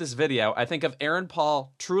think of this video, I think of Aaron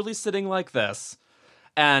Paul truly sitting like this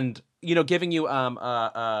and, you know, giving you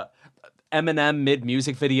Eminem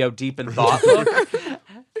mid-music video deep in thought look.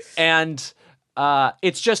 And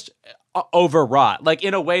it's just overwrought. Like,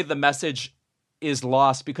 in a way, the message is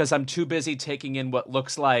lost because I'm too busy taking in what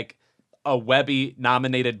looks like a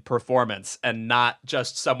Webby-nominated performance and not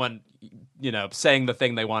just someone, you know, saying the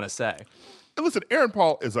thing they want to say. And listen, Aaron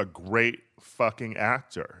Paul is a great fucking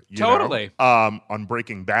actor. You Totally. know? On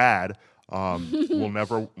Breaking Bad, we'll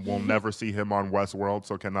never see him on Westworld,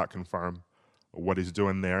 so cannot confirm what he's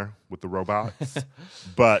doing there with the robots.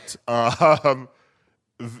 But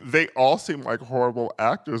they all seem like horrible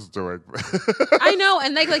actors doing I know,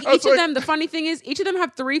 and like each of them, the funny thing is, each of them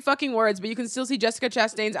have 3 fucking words, but you can still see Jessica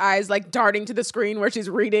Chastain's eyes like darting to the screen where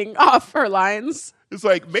she's reading off her lines. It's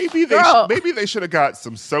like maybe they should have got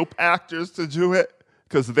some soap actors to do it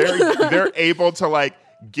because they're able to like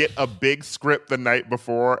get a big script the night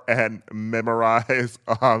before and memorize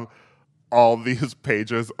all these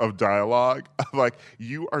pages of dialogue. Like,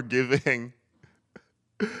 you are giving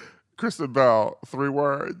Kristen Bell 3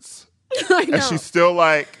 words. I know. And she's still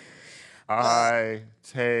like, I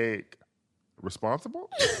take responsible?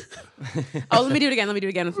 Oh, let me do it again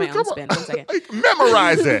with my own spin. 1 second. Like,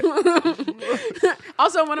 memorize it.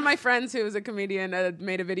 Also, one of my friends who is a comedian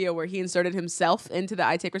made a video where he inserted himself into the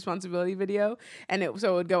I Take Responsibility video. And it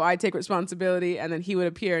would go, I take responsibility. And then he would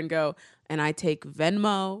appear and go, and I take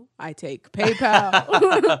Venmo. I take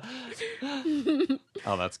PayPal.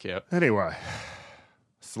 Oh, that's cute. Anyway,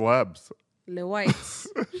 celebs. Lil Whites.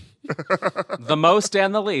 The most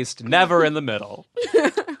and the least, never in the middle.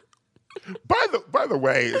 By the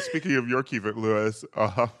way, speaking of your Keep It, Lewis,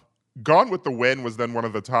 Gone with the Wind was then one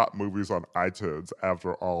of the top movies on iTunes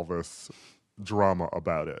after all this drama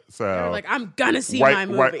about it. So they were like, I'm gonna see my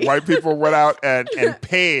movie. White people went out and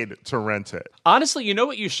paid to rent it. Honestly, you know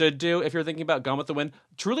what you should do if you're thinking about Gone with the Wind?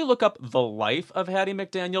 Truly look up the life of Hattie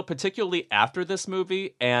McDaniel, particularly after this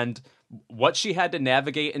movie, and what she had to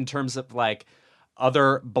navigate in terms of like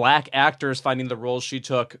other black actors finding the roles she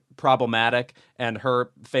took problematic, and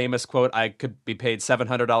her famous quote, I could be paid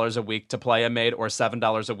 $700 a week to play a maid or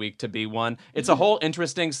 $7 a week to be one. It's a whole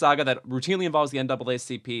interesting saga that routinely involves the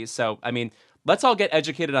NAACP. So, I mean, let's all get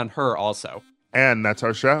educated on her also. And that's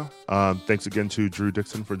our show. Thanks again to Drew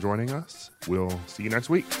Dixon for joining us. We'll see you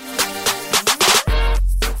next week.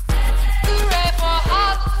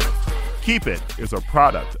 Keep It is a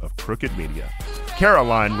product of Crooked Media.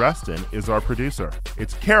 Caroline Reston is our producer.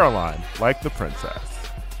 It's Caroline, like the princess,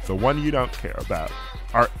 the one you don't care about.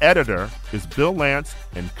 Our editor is Bill Lance,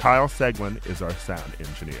 and Kyle Seglin is our sound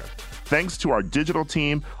engineer. Thanks to our digital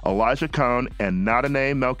team, Elijah Cohn and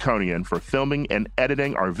Nadine Melkonian, for filming and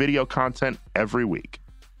editing our video content every week.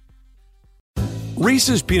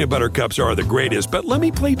 Reese's peanut butter cups are the greatest, but let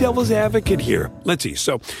me play devil's advocate here. Let's see.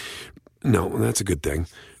 So, no, that's a good thing.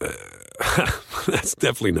 That's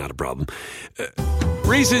definitely not a problem.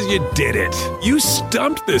 Reese's, you did it. You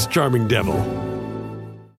stumped this charming devil.